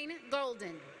Jean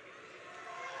Golden.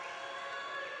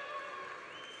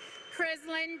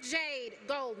 Crislin Jade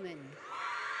Goldman.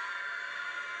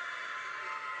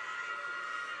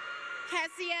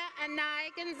 Cassia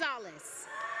Anai Gonzalez.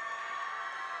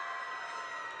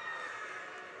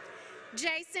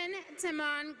 Jason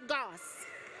Timon Goss.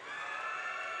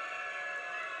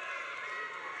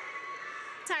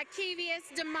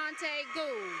 Tykevius DeMonte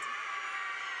Gould.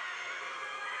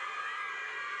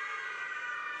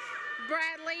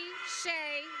 Bradley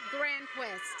Shea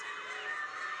Granquist.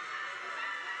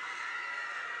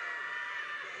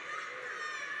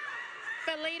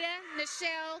 Felita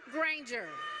Nichelle Granger.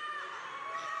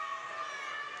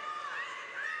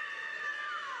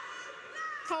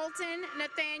 Colton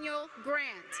Nathaniel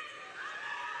Grant.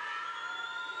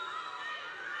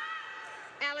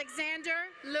 Alexander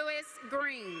Lewis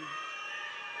Green.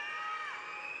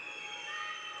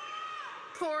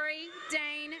 Corey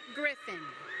Dane Griffin.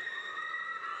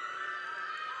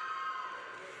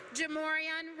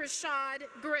 Jamorian Rashad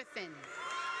Griffin.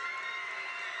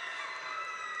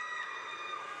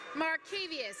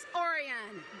 Markevius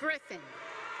Orion Griffin.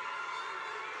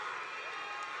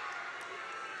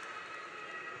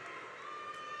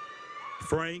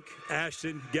 Frank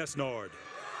Ashton Gesnard.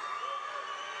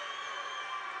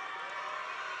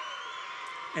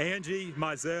 Angie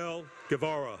Mizell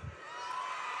Guevara.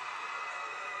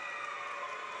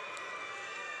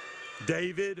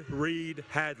 David Reed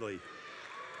Hadley.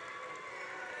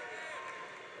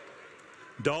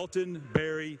 Dalton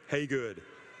Barry Haygood.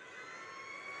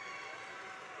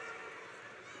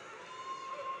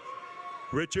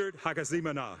 Richard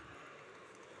Hakazimana.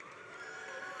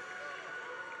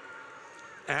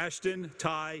 Ashton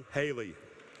Ty Haley.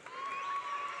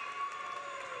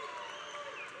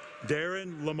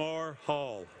 Darren Lamar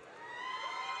Hall.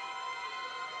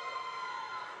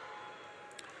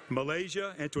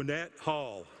 Malaysia Antoinette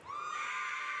Hall.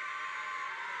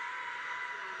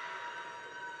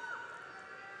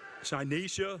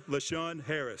 Shinesha LaShun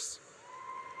Harris.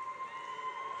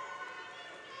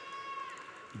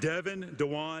 Devin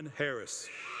Dewan Harris.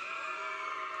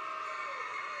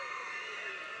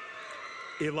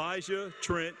 Elijah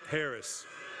Trent Harris.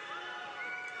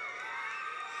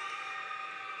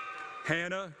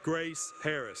 Hannah Grace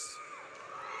Harris.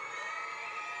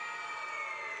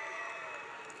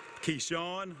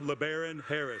 Keyshawn LeBaron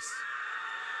Harris.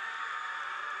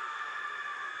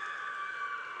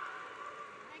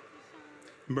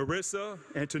 Marissa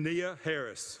Antonia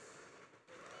Harris.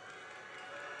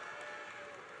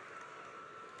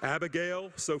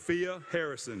 Abigail Sophia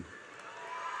Harrison.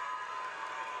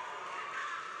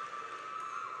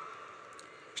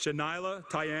 Shanila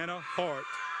Tiana Hart.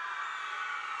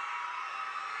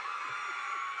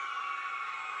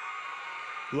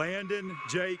 Landon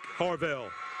Jake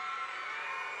Harvell.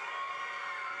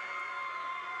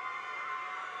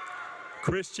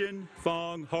 Christian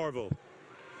Fong Harville.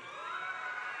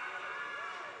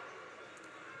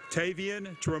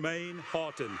 Tavian Tremaine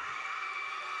Houghton.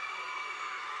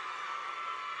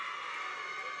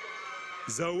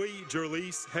 Zoe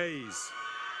Jerlise Hayes.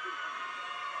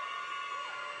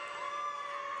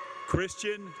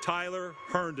 Christian Tyler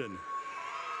Herndon.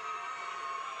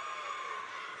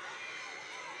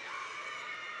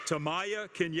 Tamaya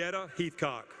Kenyetta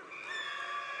Heathcock.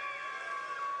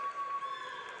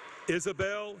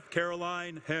 Isabel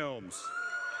Caroline Helms.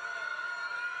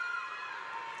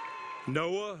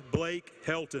 Noah Blake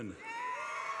Helton.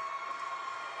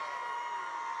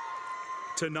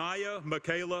 Tanaya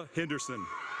Michaela Henderson.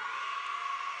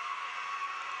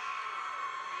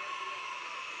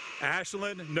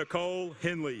 Ashlyn Nicole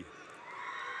Henley.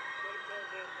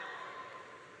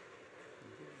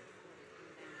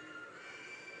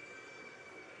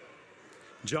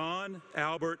 John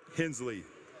Albert Hensley.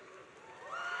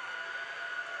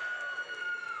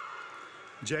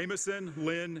 Jameson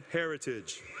Lynn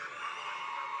Heritage.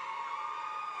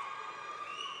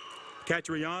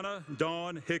 Catriona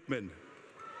Dawn Hickman.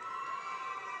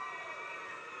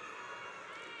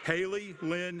 Haley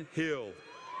Lynn Hill.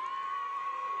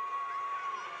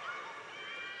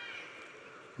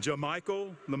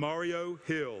 Jamichael Lamario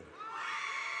Hill.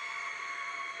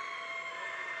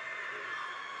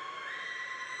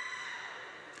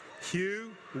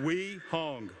 Hugh Wee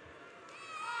Hong.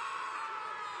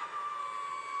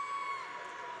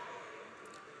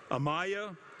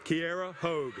 Amaya Kiera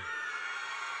Hogue.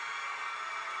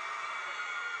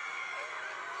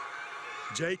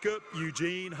 Jacob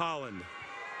Eugene Holland.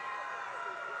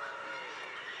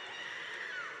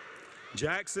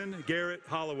 Jackson Garrett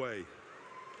Holloway.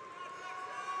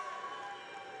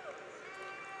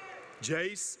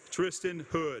 Jace Tristan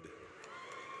Hood.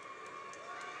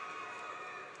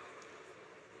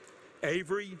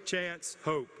 Avery Chance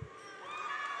Hope.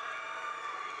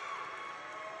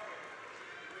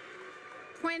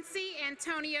 Quincy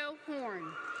Antonio Horn.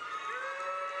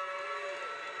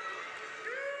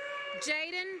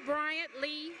 Jaden Bryant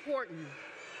Lee Horton.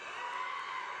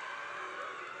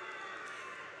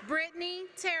 Brittany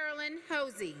Terrelyn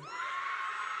Hosey.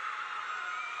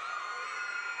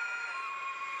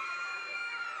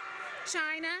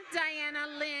 China Diana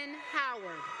Lynn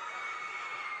Howard.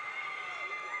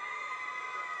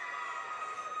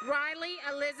 Riley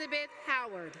Elizabeth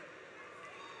Howard.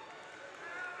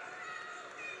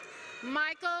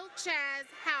 Michael Chaz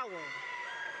Howell.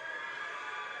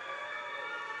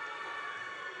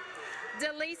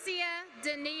 Delicia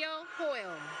Danielle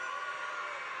Hoyle.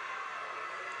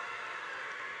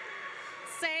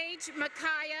 Sage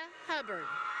Micaiah Hubbard.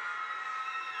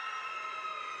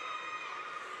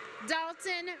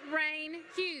 Dalton Rain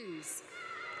Hughes.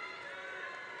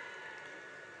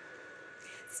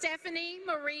 Stephanie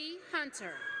Marie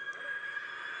Hunter.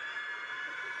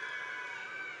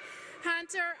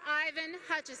 Hunter Ivan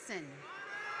Hutchison.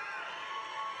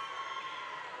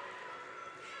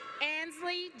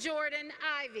 Ansley Jordan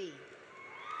Ivy.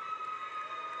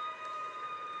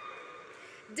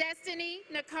 Destiny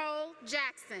Nicole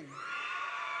Jackson.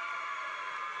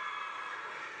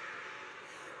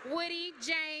 Woody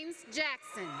James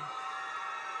Jackson.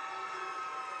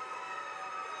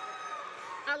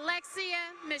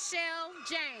 Alexia Michelle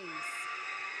James.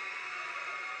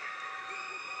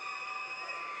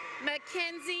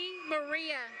 Mackenzie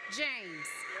Maria James.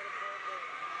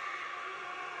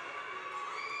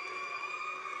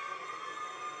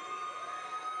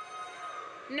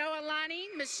 Noelani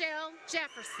Michelle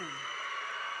Jefferson.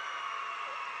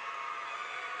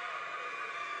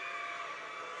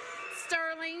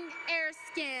 Sterling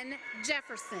Erskine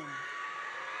Jefferson.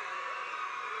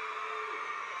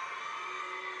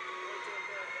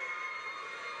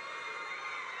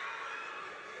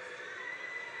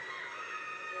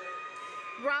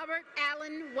 Robert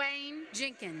Allen Wayne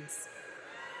Jenkins.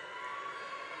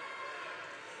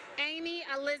 Amy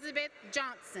Elizabeth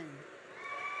Johnson.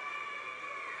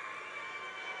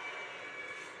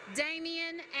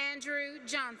 Damian Andrew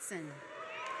Johnson.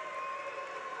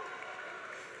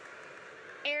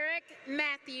 Eric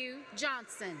Matthew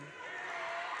Johnson.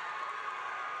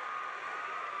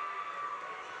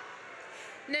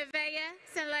 Nevaeh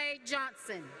Saleh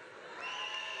Johnson.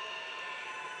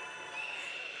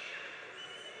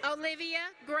 Olivia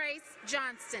Grace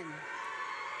Johnston.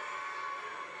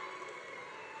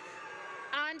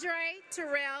 Andre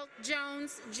Terrell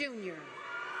Jones Jr.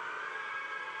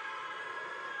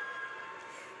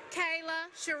 Kayla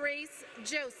Sharice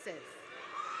Joseph.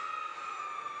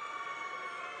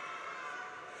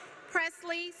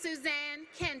 Presley Suzanne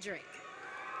Kendrick.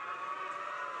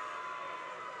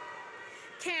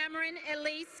 Cameron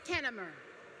Elise Kennemer.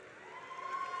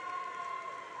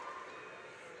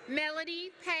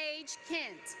 Melody Paige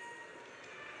Kent.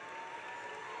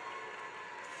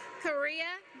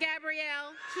 Korea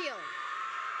Gabrielle Keel.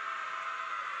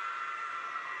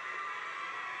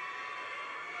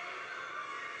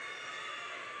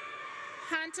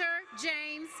 Hunter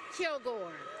James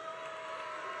Kilgore.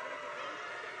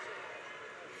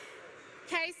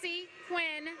 Casey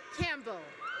Quinn Campbell.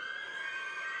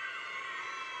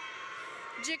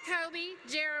 Jacoby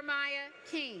Jeremiah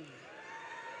King.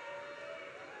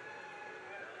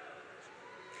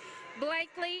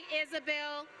 Blakely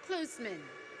Isabel Klusman.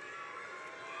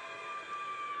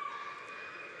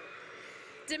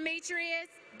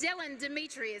 Dylan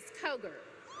Demetrius Koger.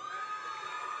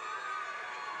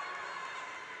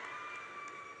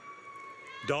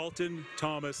 Dalton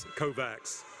Thomas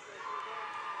Kovacs.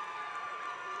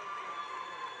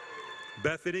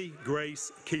 Bethany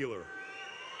Grace Keeler.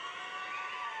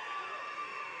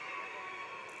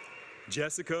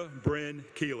 Jessica Bryn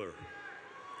Keeler.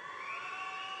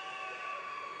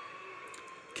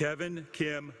 Kevin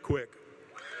Kim Quick.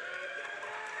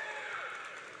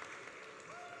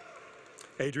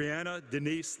 Adriana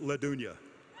Denise Ladunya.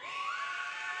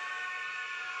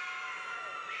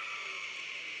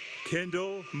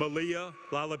 Kendall Malia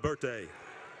Laliberte.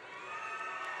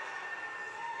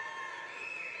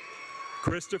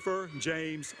 Christopher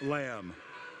James Lamb.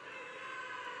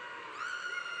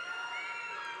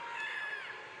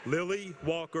 Lily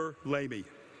Walker Lamy.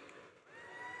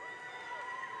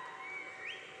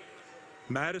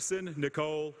 Madison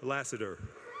Nicole Lassiter.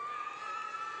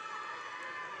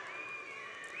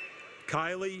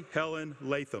 Kylie Helen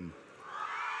Latham.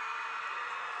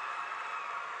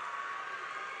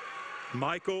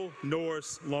 Michael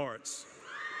Norris Lawrence.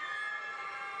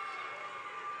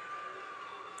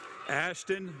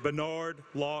 Ashton Bernard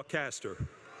Law-Caster.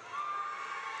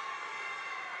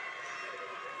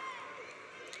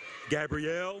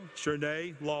 Gabrielle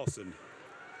Shernay Lawson.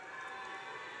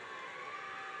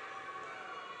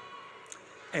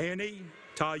 Annie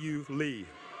Tayu Lee.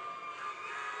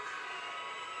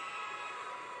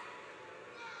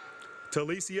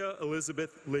 Talicia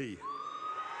Elizabeth Lee.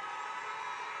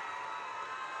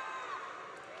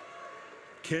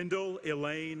 Kendall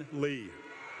Elaine Lee.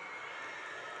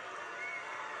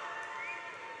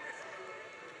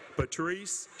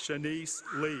 Patrice Shanice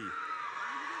Lee.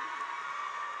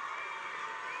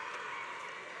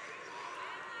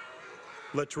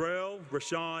 Latrell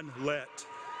Rashawn Lett.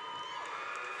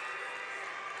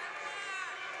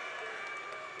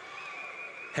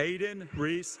 Hayden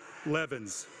Reese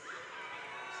Levins.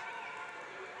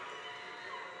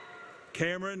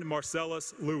 Cameron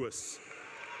Marcellus Lewis.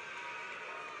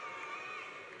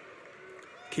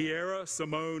 Kiara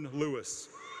Simone Lewis.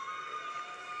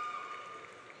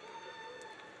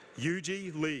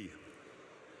 Yuji Lee.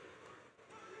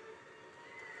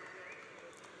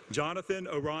 Jonathan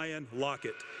Orion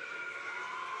Lockett.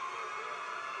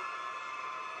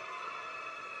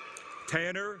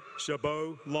 Tanner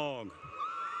Chabot Long.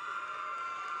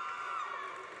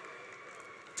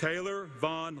 Taylor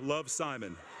Vaughn Love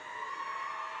Simon.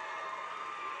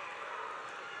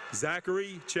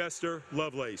 Zachary Chester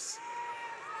Lovelace.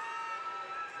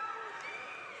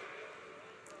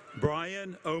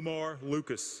 Brian Omar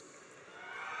Lucas.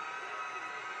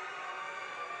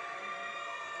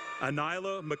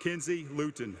 Anila Mackenzie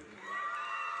Luton.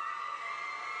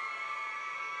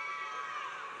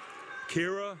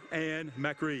 Kira Ann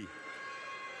McRee.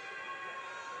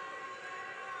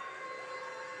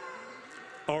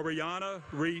 Ariana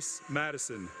Reese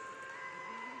Madison.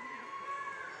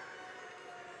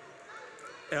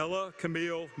 Ella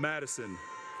Camille Madison.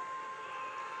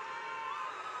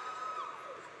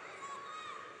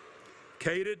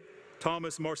 Caden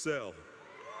Thomas Marcel.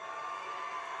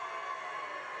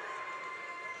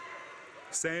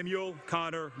 Samuel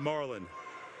Connor Marlin.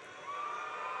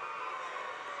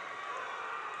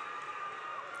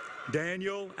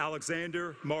 Daniel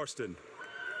Alexander Marston.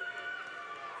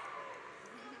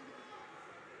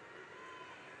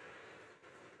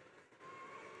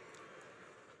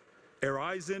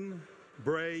 Arisen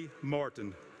Bray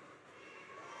Martin.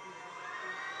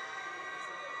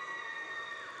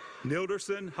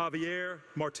 Nilderson Javier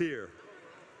Martir.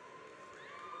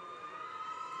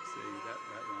 See, that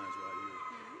line's right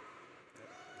here.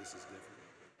 This is different.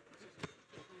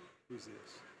 Who's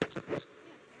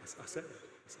this? I said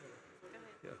it.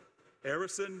 Yeah.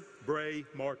 Arison Bray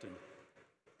Martin.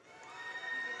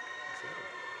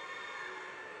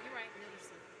 You're right,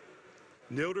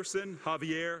 Nilderson. Nilderson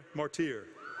Javier Martir.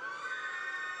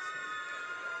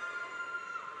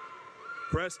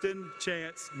 Preston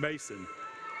Chance Mason.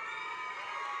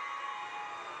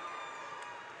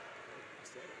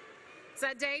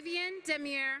 Zadavian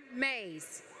Demir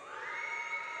Mays.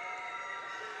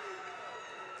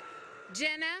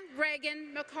 Jenna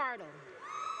Reagan McCardle.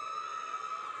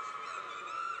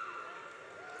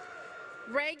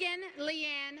 Reagan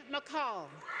Leanne McCall.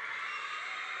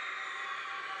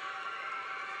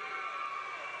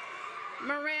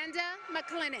 Miranda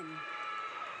McLennan.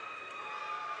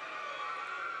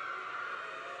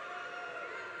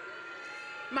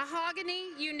 Mahogany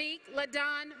Unique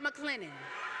LaDon McLennan.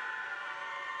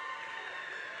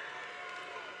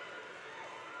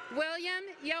 William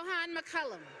Johann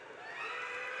McCullum.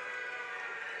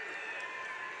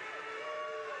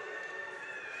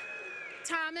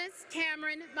 Thomas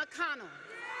Cameron McConnell.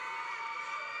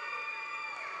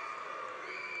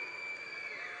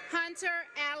 Hunter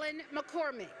Allen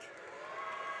McCormick.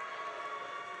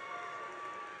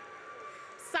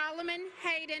 Solomon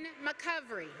Hayden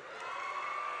McCovery.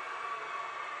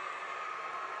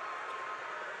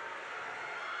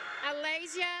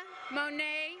 Alasia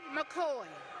Monet McCoy.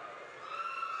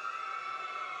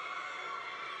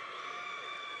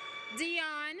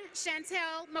 Dion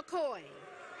Chantel McCoy.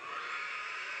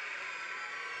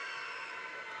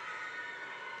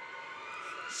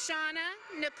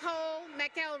 Shauna Nicole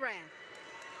McElrath.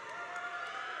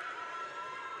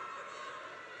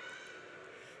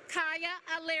 Kaya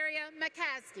Alaria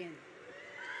McCaskian.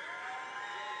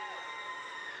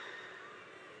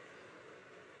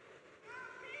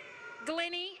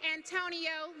 Glennie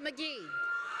Antonio McGee.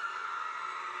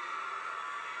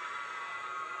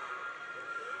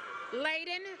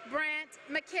 Layden Brant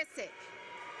McKissick.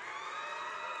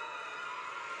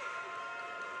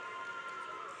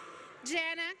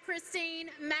 Jana Christine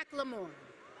McLemore.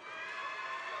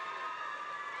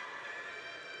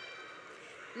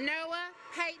 Noah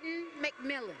Peyton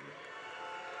McMillan.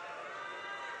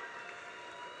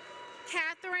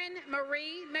 Catherine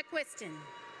Marie McQuiston.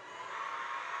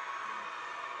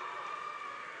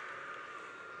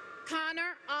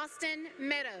 Connor Austin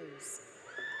Meadows.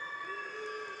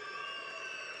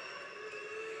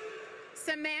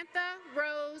 Samantha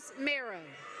Rose Merrow.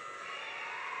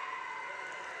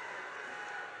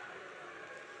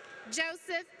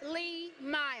 Joseph Lee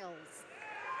Miles.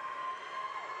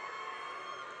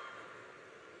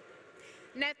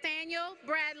 Nathaniel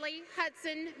Bradley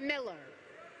Hudson Miller.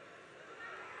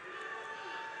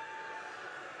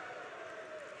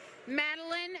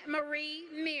 Madeline Marie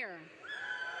Meir.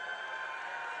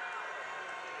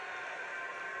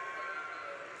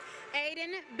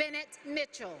 Aiden Bennett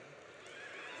Mitchell.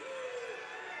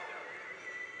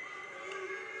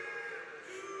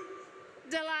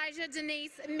 Delijah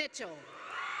Denise Mitchell.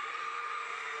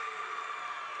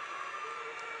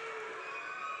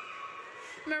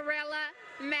 Morella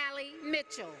Mally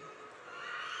Mitchell.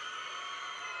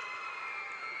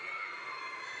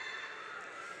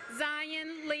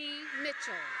 Zion Lee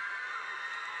Mitchell.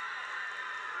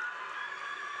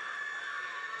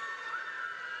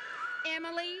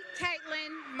 Emily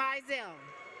Caitlin Mizell.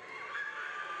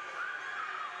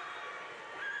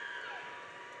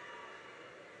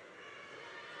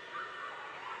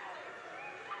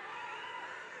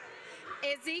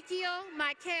 Ezekiel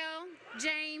Michael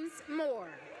James Moore.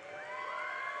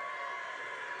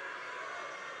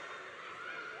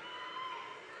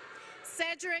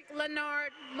 Cedric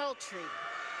Leonard Moultrie.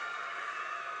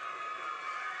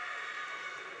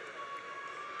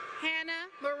 Hannah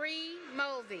Marie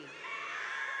Mulvey.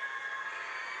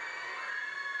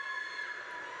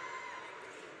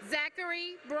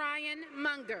 Zachary Brian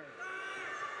Munger.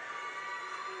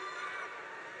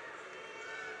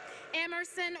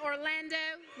 Emerson Orlando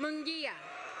Mungia.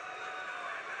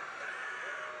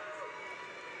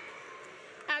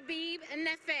 Abib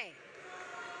Nefe.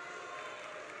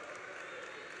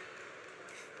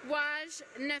 Waj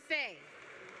Nefe.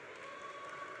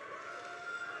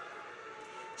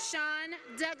 Sean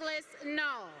Douglas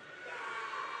Nall.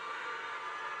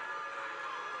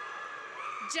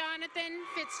 Jonathan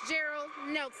Fitzgerald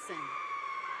Nelson.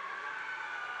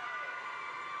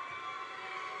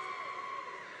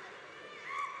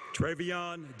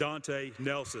 Travion Dante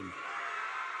Nelson.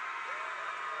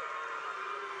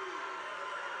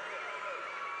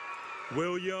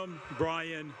 William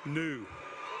Brian New.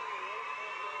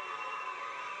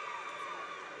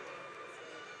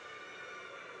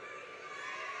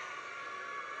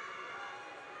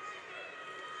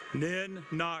 Nin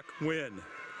Nok Win.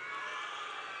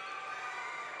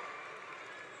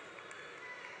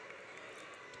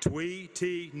 Twee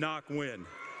T Nok Win.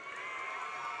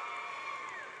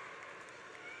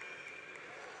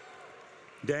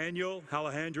 Daniel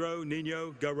Alejandro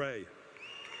Nino Garay.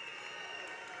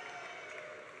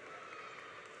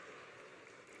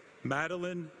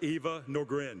 Madeline Eva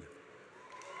Norgren.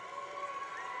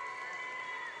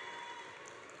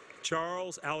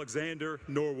 Charles Alexander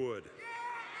Norwood.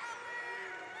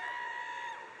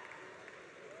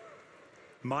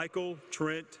 Michael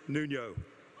Trent Nuno.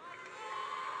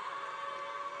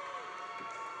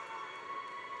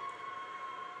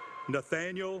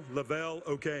 Nathaniel Lavelle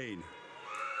O'Kane.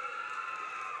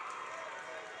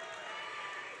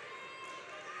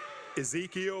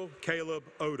 Ezekiel Caleb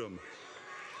Odom.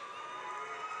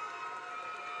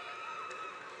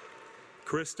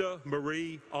 Krista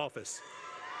Marie Office.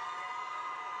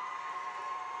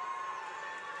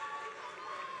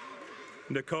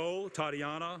 Nicole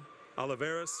Tatiana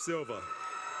Oliveira Silva.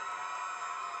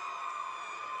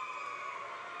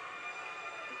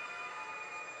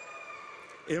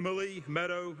 Emily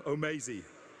Meadow Omazy.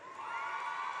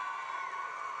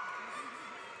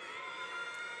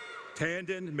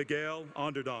 Tandon Miguel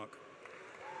Onderdonk.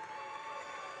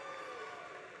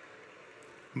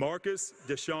 Marcus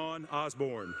Deshaun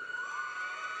Osborne.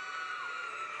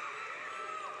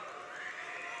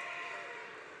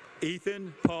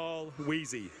 Ethan Paul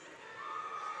Weezy.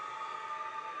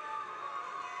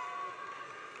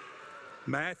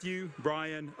 Matthew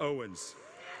Brian Owens.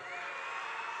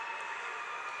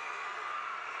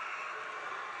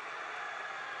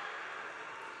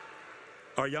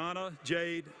 Ariana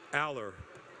Jade Aller.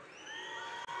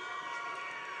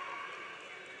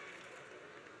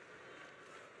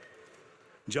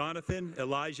 Jonathan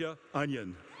Elijah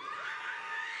Onion.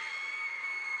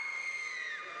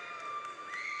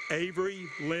 Avery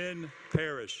Lynn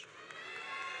Parrish.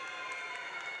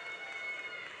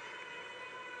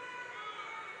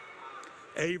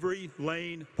 Avery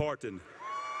Lane Parton.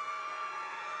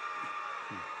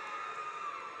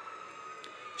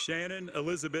 Shannon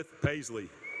Elizabeth Paisley.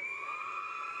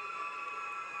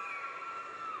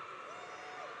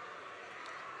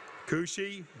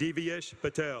 Kushi Divyesh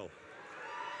Patel.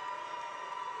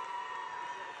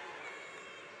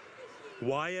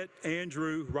 Wyatt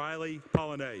Andrew Riley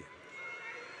Pollinay.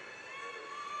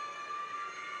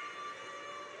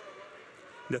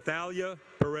 Nathalia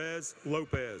Perez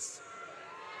Lopez.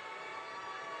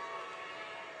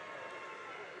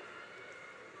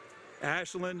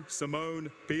 Ashlyn Simone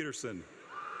Peterson.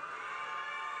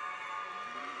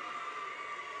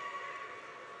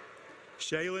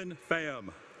 Shaylin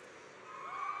Pham.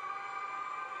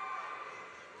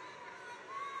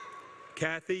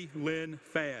 Kathy Lynn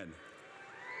Fan.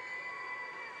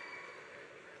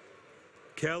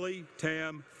 Kelly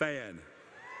Tam Fan.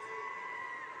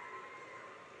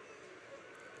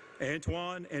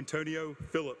 Antoine Antonio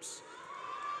Phillips.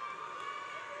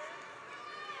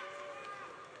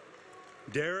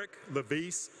 Derek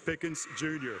Levice Pickens,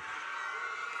 Jr.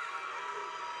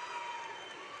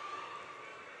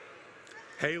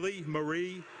 Haley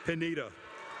Marie Pineda.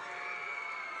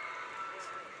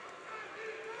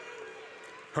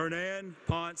 Hernan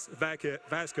Ponce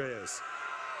Vasquez.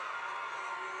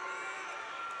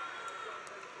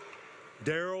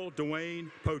 Daryl Dwayne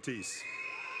Potis.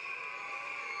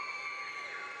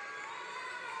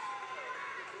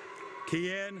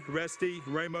 Kian Resty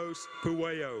Ramos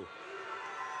Pueyo.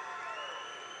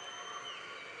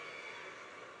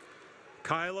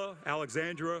 Kyla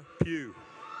Alexandra Pugh.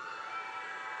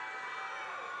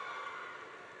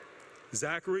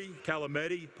 Zachary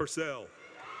Calameti Purcell.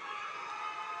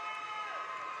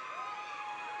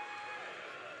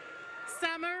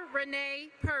 Summer Renee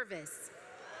Purvis.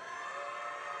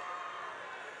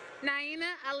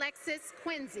 Naima Alexis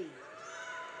Quincy.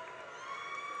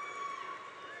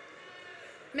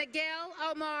 Miguel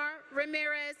Omar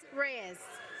Ramirez Reyes.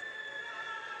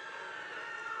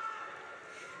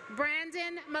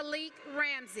 Brandon Malik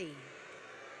Ramsey.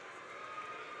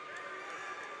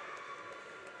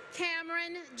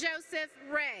 Cameron Joseph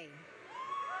Ray.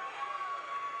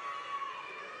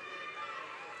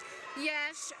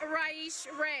 Yesh Raish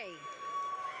Ray.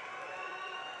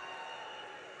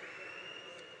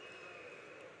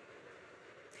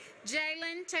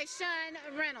 Jalen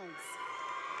Tayshawn Reynolds.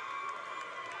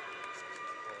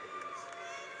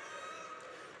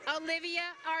 Olivia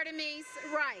Artemis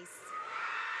Rice.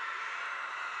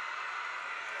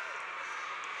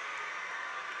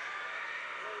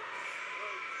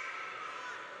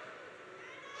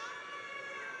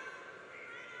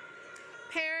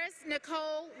 Paris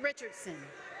Nicole Richardson.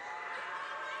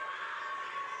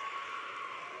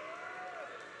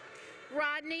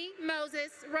 Rodney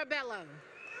Moses Rabello.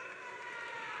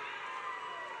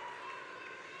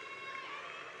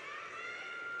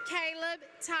 Caleb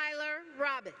Tyler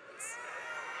Roberts.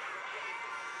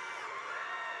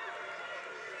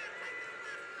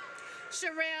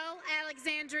 Sherelle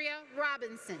Alexandria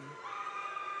Robinson.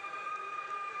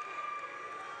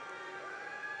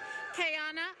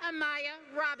 Kayana Amaya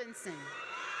Robinson.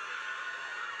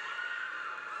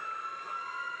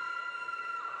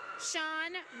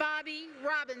 Sean Bobby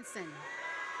Robinson.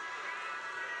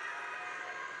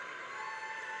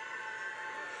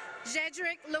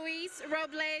 Jedrick Luis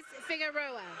Robles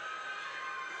Figueroa.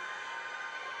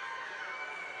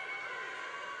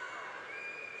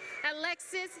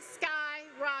 Alexis Sky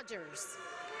Rogers.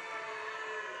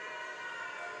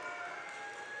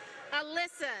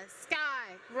 Alyssa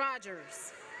Sky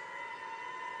Rogers.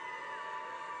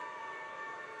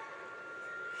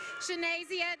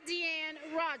 Shanazia Deanne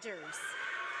Rogers.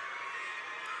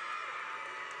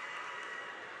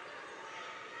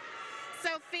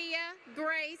 Sophia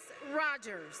Grace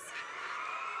Rogers.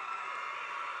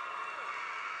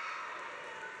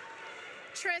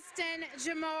 Tristan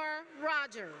Jamar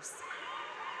Rogers.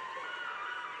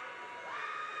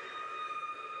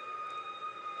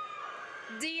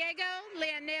 Diego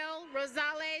Leonel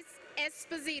Rosales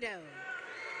Esposito.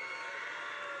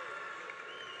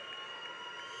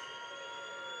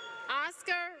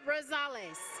 Oscar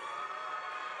Rosales.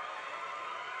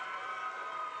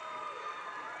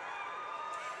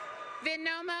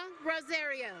 Vinoma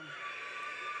Rosario.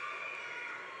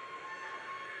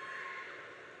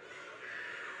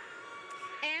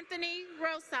 Anthony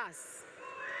Rosas.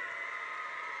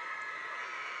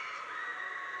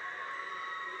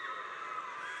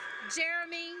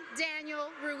 Jeremy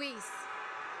Daniel Ruiz.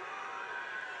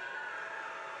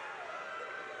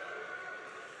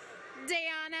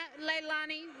 Diana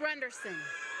Leilani Runderson.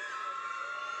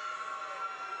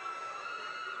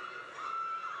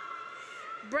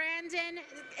 Brandon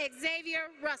Xavier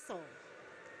Russell.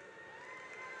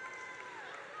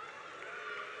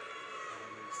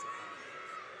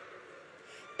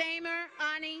 Thamer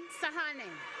Ani Sahane.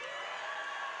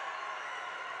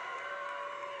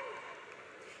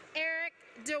 Eric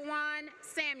Dewan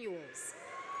Samuels.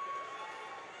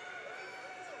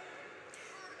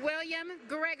 William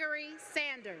Gregory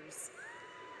Sanders.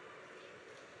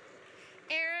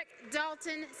 Eric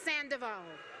Dalton Sandoval.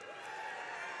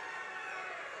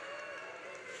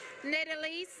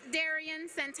 Nedalise Darian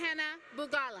Santana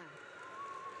Bugala.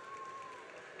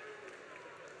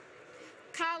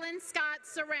 Colin Scott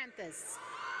Saranthus.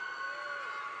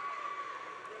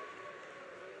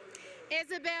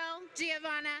 Isabel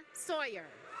Giovanna Sawyer.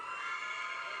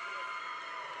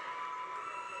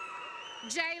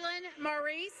 Jalen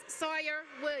Maurice Sawyer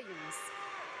Williams.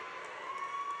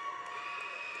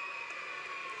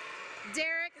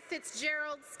 Derek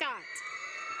Fitzgerald Scott.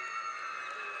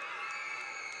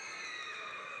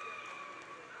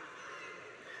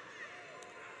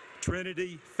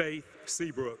 Trinity Faith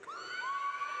Seabrook.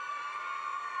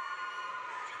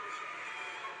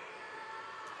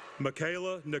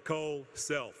 Michaela Nicole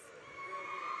Self.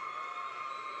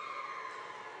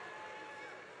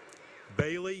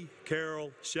 Bailey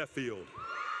Carol Sheffield.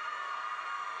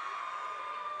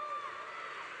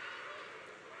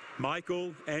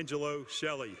 Michael Angelo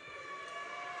Shelley.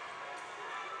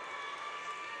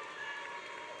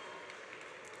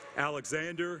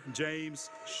 Alexander James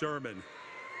Sherman.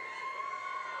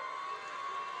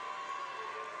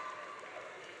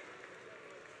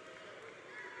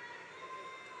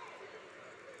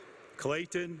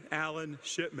 Clayton Allen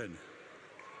Shipman.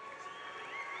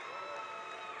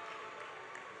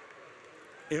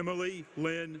 Emily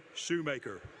Lynn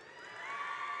Shoemaker.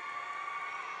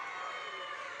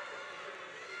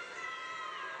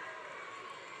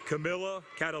 Camilla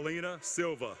Catalina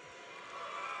Silva.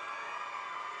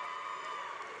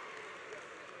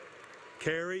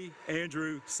 Carrie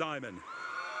Andrew Simon.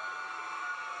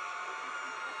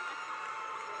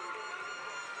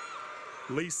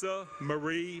 Lisa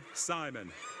Marie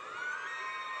Simon.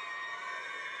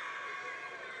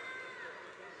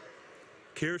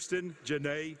 Kirsten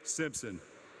Janae Simpson.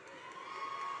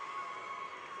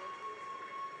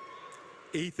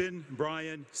 Ethan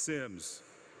Brian Sims.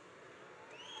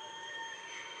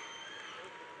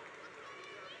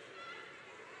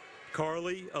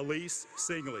 Carly Elise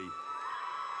Singley.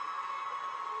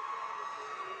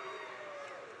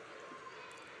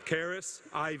 Karis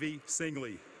Ivy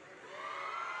Singley.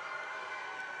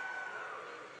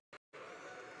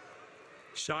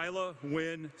 Shyla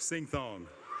Wynn Singthong.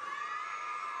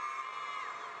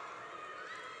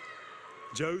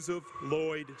 Joseph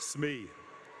Lloyd Smee.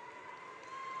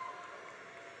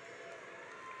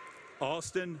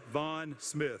 Austin Vaughn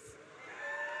Smith.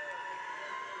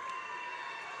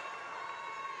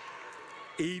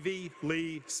 Evie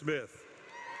Lee Smith.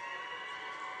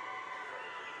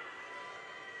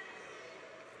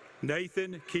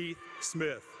 Nathan Keith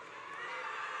Smith.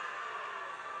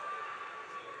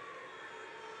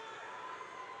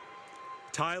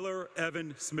 Tyler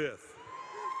Evan Smith.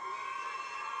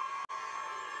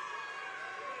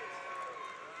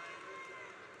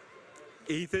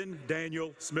 Ethan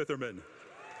Daniel Smitherman.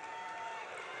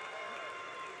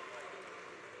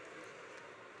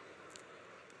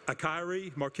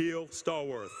 Akiri Markeel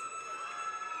Stallworth.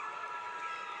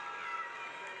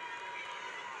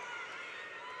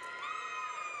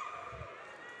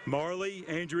 Marley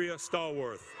Andrea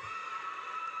Stallworth.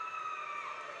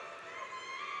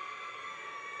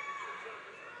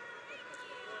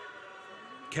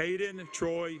 Caden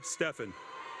Troy Steffen.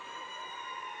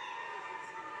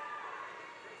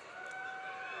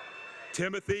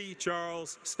 Timothy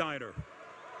Charles Steiner.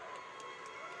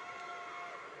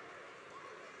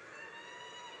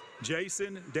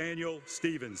 Jason Daniel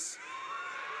Stevens.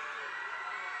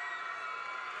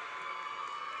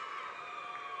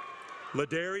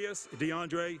 Ladarius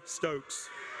DeAndre Stokes.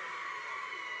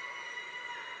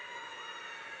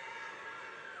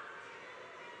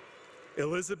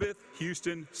 Elizabeth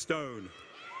Houston Stone.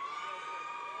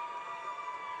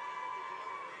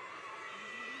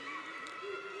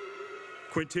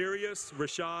 Quintarius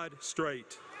Rashad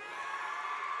Strait.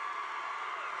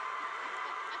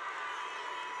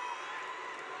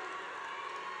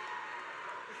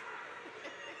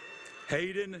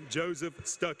 Hayden Joseph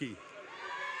Stuckey.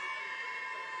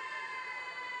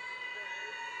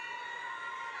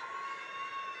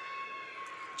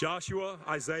 Joshua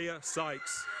Isaiah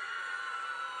Sykes.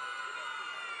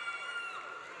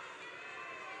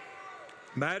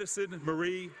 Madison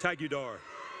Marie Tagudar.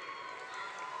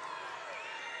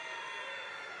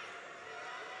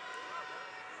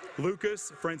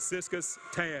 Lucas Franciscus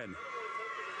Tan.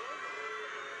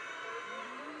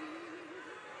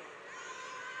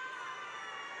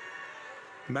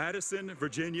 Madison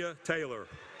Virginia Taylor.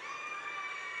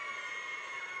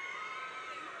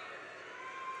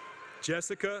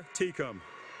 Jessica Teacom.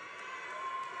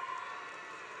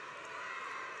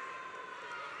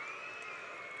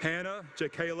 Hannah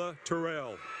Jakayla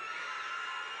Terrell.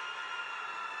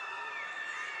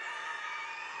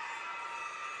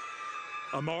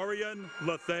 Amarian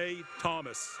Lathay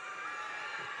Thomas.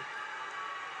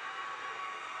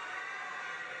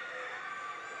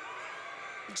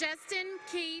 Justin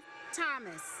Keith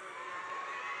Thomas.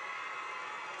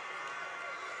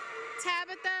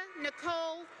 Tabitha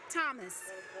Nicole Thomas.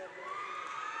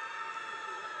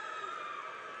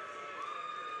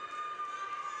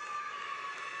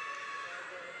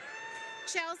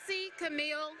 Chelsea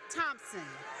Camille Thompson.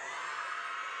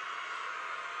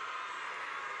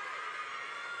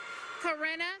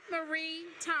 Corinna Marie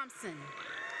Thompson.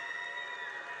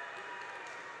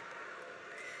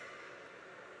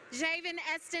 Javen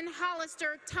Eston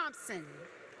Hollister Thompson.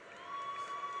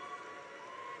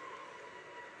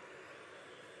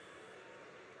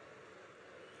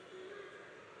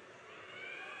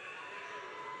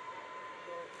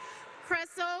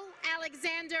 Cressel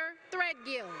Alexander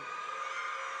Threadgill.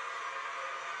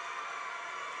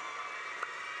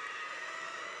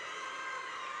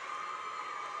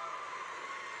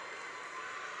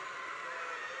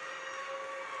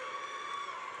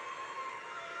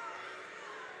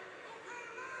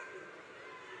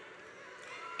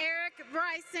 Eric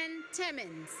Bryson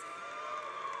Timmons.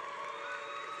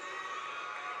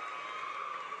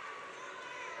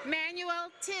 Manuel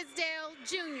Tisdale,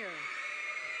 Jr.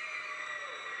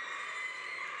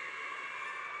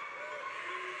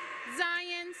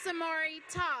 Zion Samari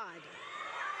Todd.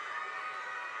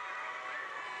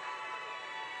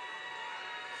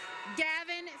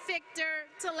 Gavin Victor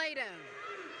Toledo.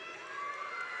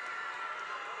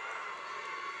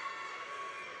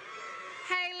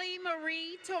 Haley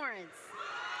Marie Torrance.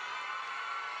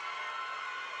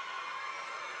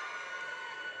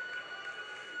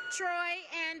 Troy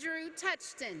Andrew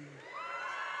Touchton.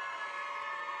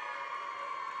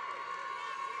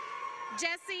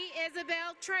 Jessie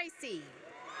Isabel Tracy.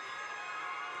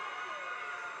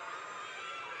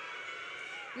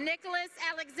 Nicholas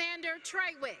Alexander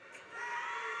Treywick.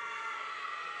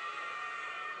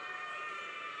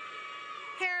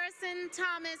 Harrison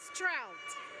Thomas Trout.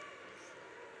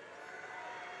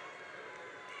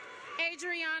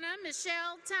 Adriana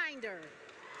Michelle Tynder.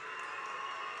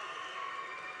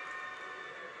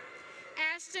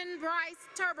 Ashton Bryce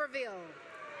Turberville.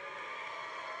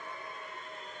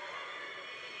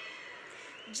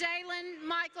 Jalen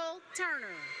Michael Turner.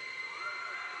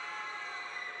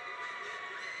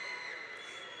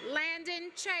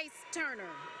 Landon Chase Turner.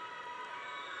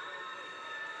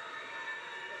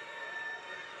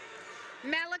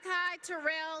 Malachi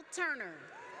Terrell Turner.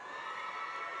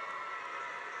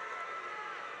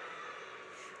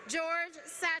 George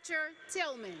Satcher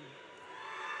Tillman.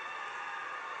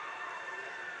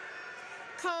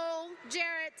 Cole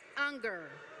Jarrett Unger.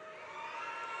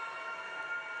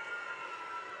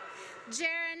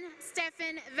 Jaron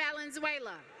Stephen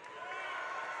Valenzuela.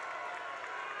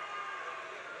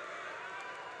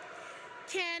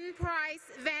 Ken Price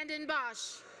Vanden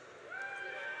Bosch.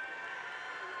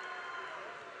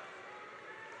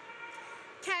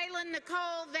 Kaylin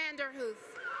Nicole Vanderhoof.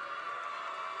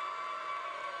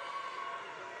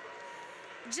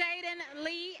 Jaden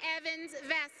Lee Evans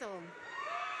Vassell.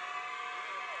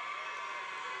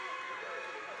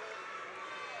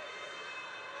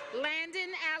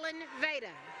 Landon Allen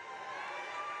Veda.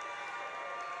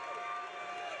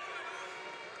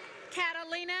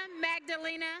 Catalina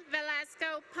Magdalena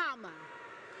Velasco Palma.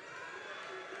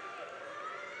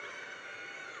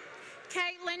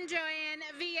 Caitlin Joanne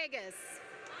Villegas.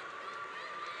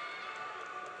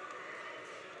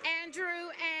 Andrew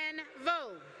Ann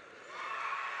Vo.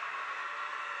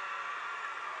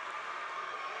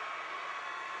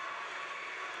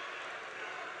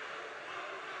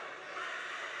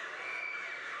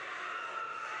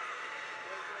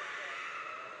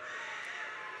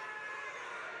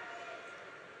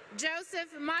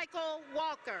 Joseph Michael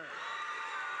Walker.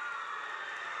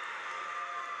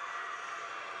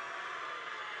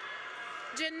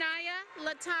 Janaya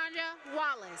Latanya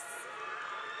Wallace.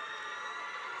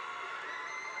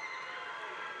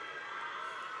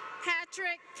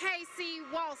 Patrick Casey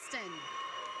Walston.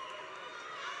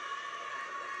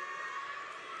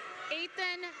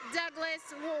 Ethan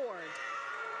Douglas Ward.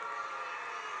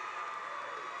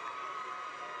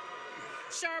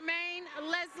 Charmaine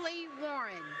Leslie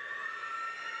Warren.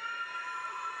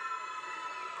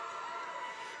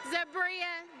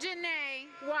 Zabria Janae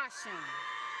Washam.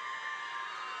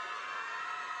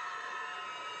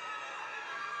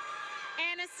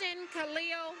 Aniston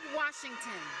Khalil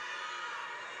Washington.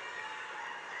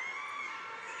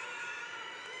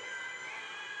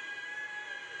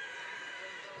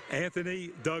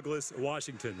 Anthony Douglas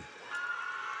Washington.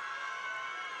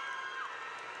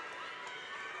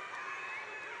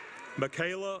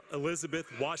 Michaela Elizabeth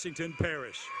Washington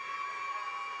Parrish.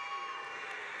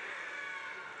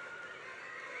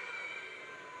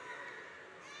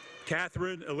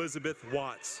 Catherine Elizabeth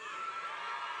Watts.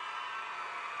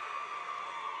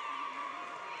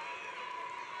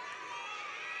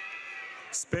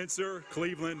 Spencer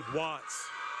Cleveland Watts.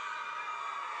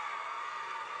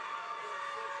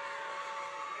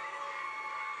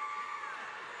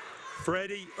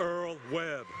 Freddie Earl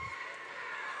Webb.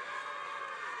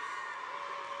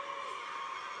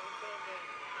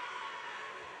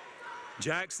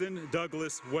 Jackson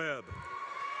Douglas Webb.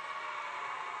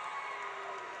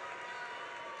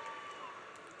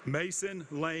 Mason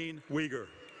Lane Weeger.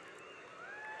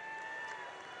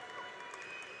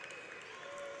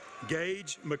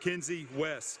 Gage Mackenzie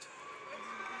West.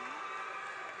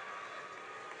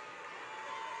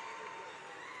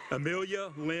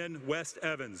 Amelia Lynn West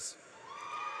Evans.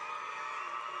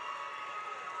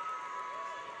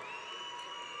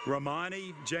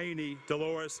 Ramani Janie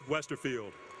Dolores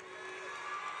Westerfield.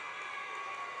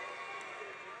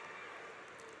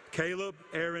 Caleb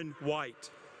Aaron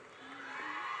White.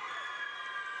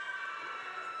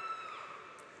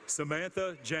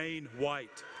 Samantha Jane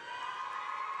White.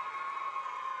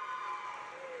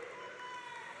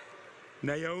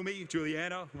 Naomi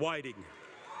Juliana Whiting.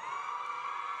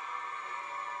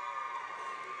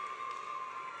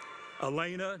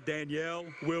 Elena Danielle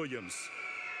Williams.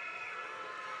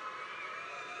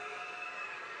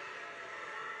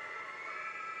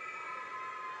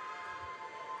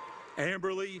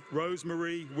 Amberly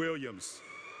Rosemarie Williams.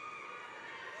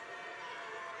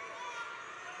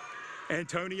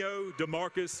 Antonio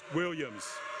DeMarcus Williams.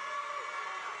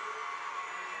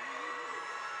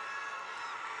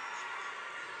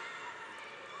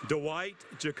 Dwight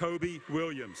Jacoby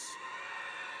Williams.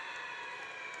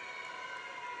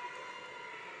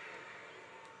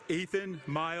 Ethan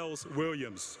Miles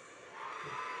Williams.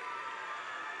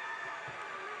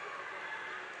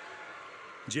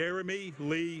 Jeremy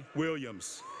Lee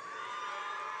Williams.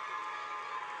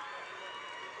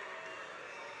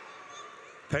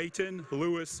 Peyton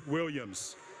Lewis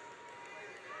Williams.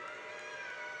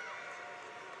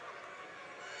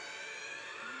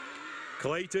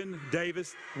 Clayton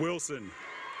Davis Wilson.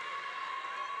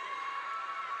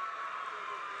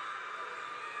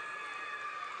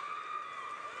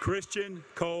 Christian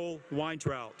Cole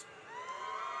Weintraut.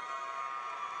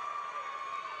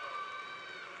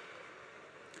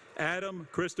 Adam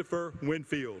Christopher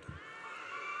Winfield.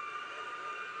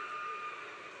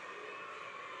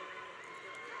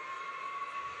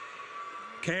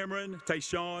 Cameron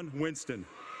Tayshawn Winston.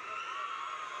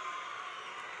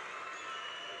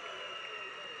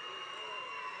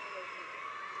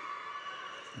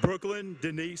 Brooklyn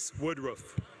Denise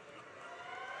Woodruff.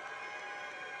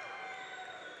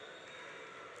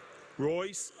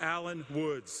 Royce Allen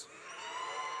Woods.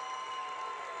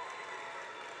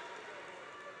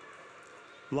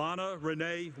 Lana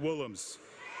Renee Willems.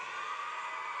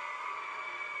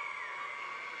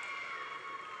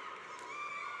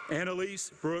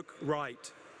 Annalise Brooke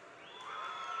Wright.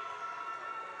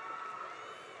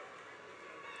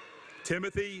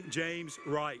 Timothy James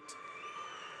Wright.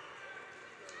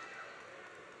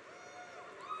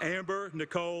 Amber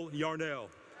Nicole Yarnell.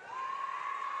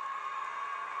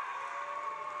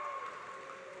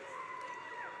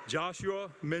 Joshua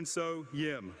Minso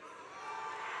Yim.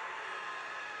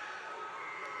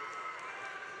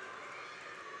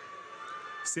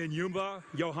 Sinyumba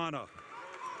Johanna.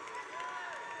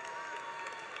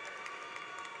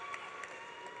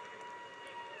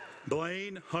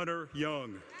 Blaine Hunter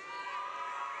Young.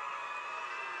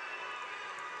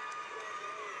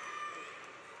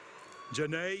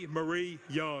 Janae Marie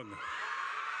Young.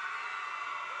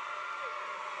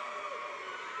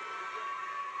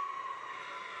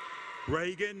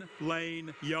 Reagan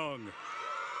Lane Young.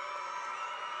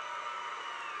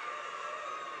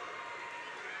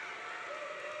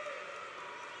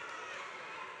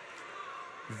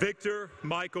 Victor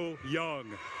Michael Young.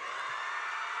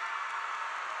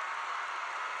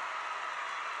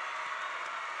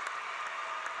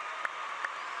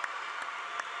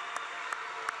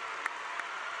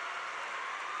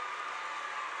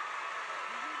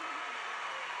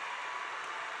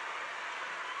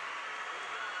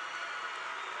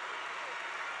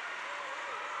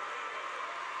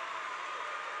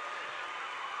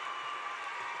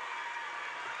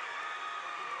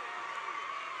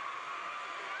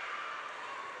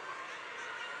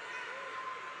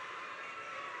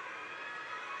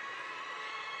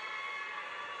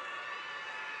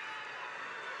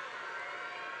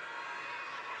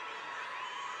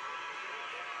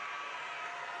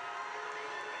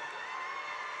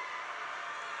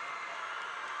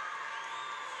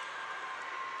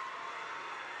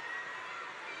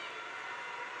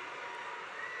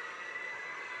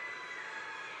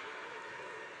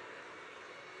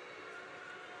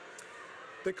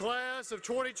 The class of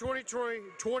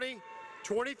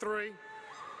 2023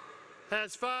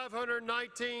 has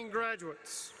 519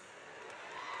 graduates.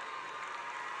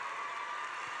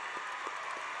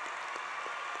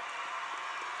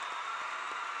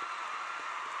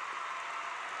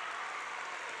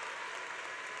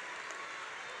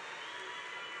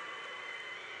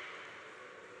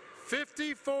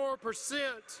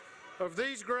 "54% of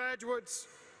these graduates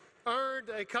earned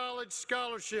a college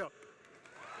scholarship.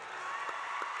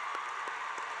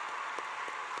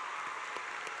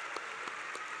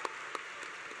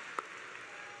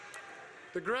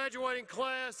 The graduating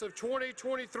class of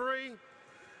 2023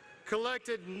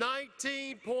 collected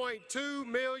 $19.2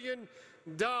 million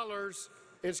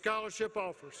in scholarship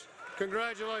offers.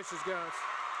 Congratulations, guys.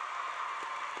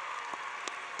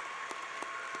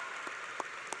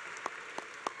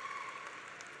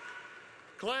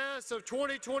 Class of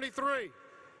 2023,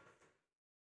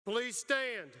 please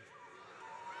stand.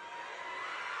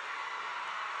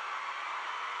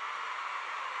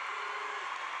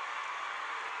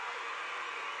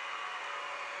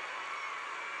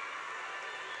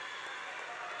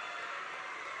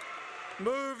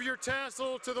 Move your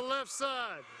tassel to the left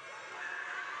side.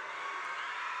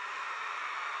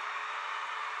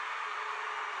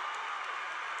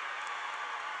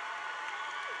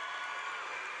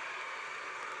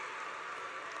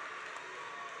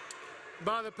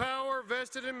 By the power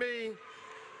vested in me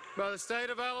by the state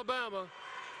of Alabama,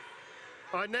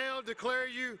 I now declare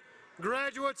you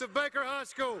graduates of Baker High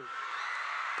School.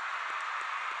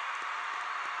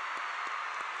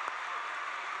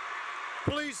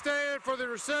 Please stand for the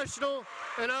recessional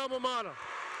and alma mater.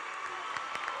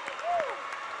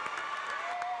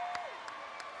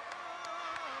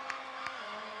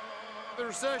 The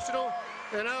recessional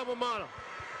and alma mater.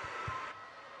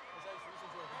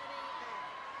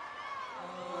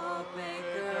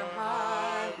 Baker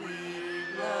High, we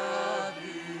love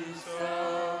you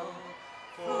so,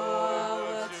 for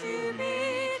what you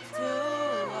mean to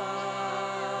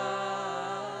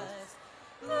us.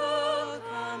 Look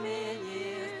how many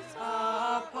years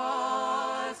our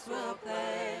parts will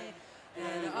play,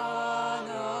 and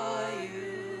honor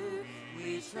you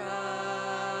we trust.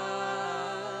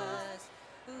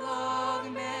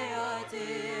 Long may our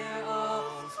dear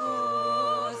old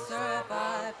school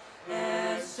survive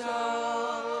and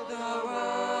show the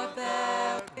world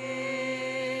that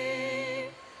we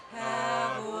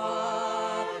have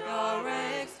walked our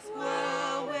ranks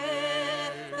well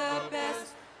with the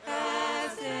best,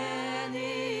 as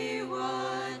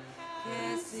anyone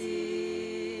can see.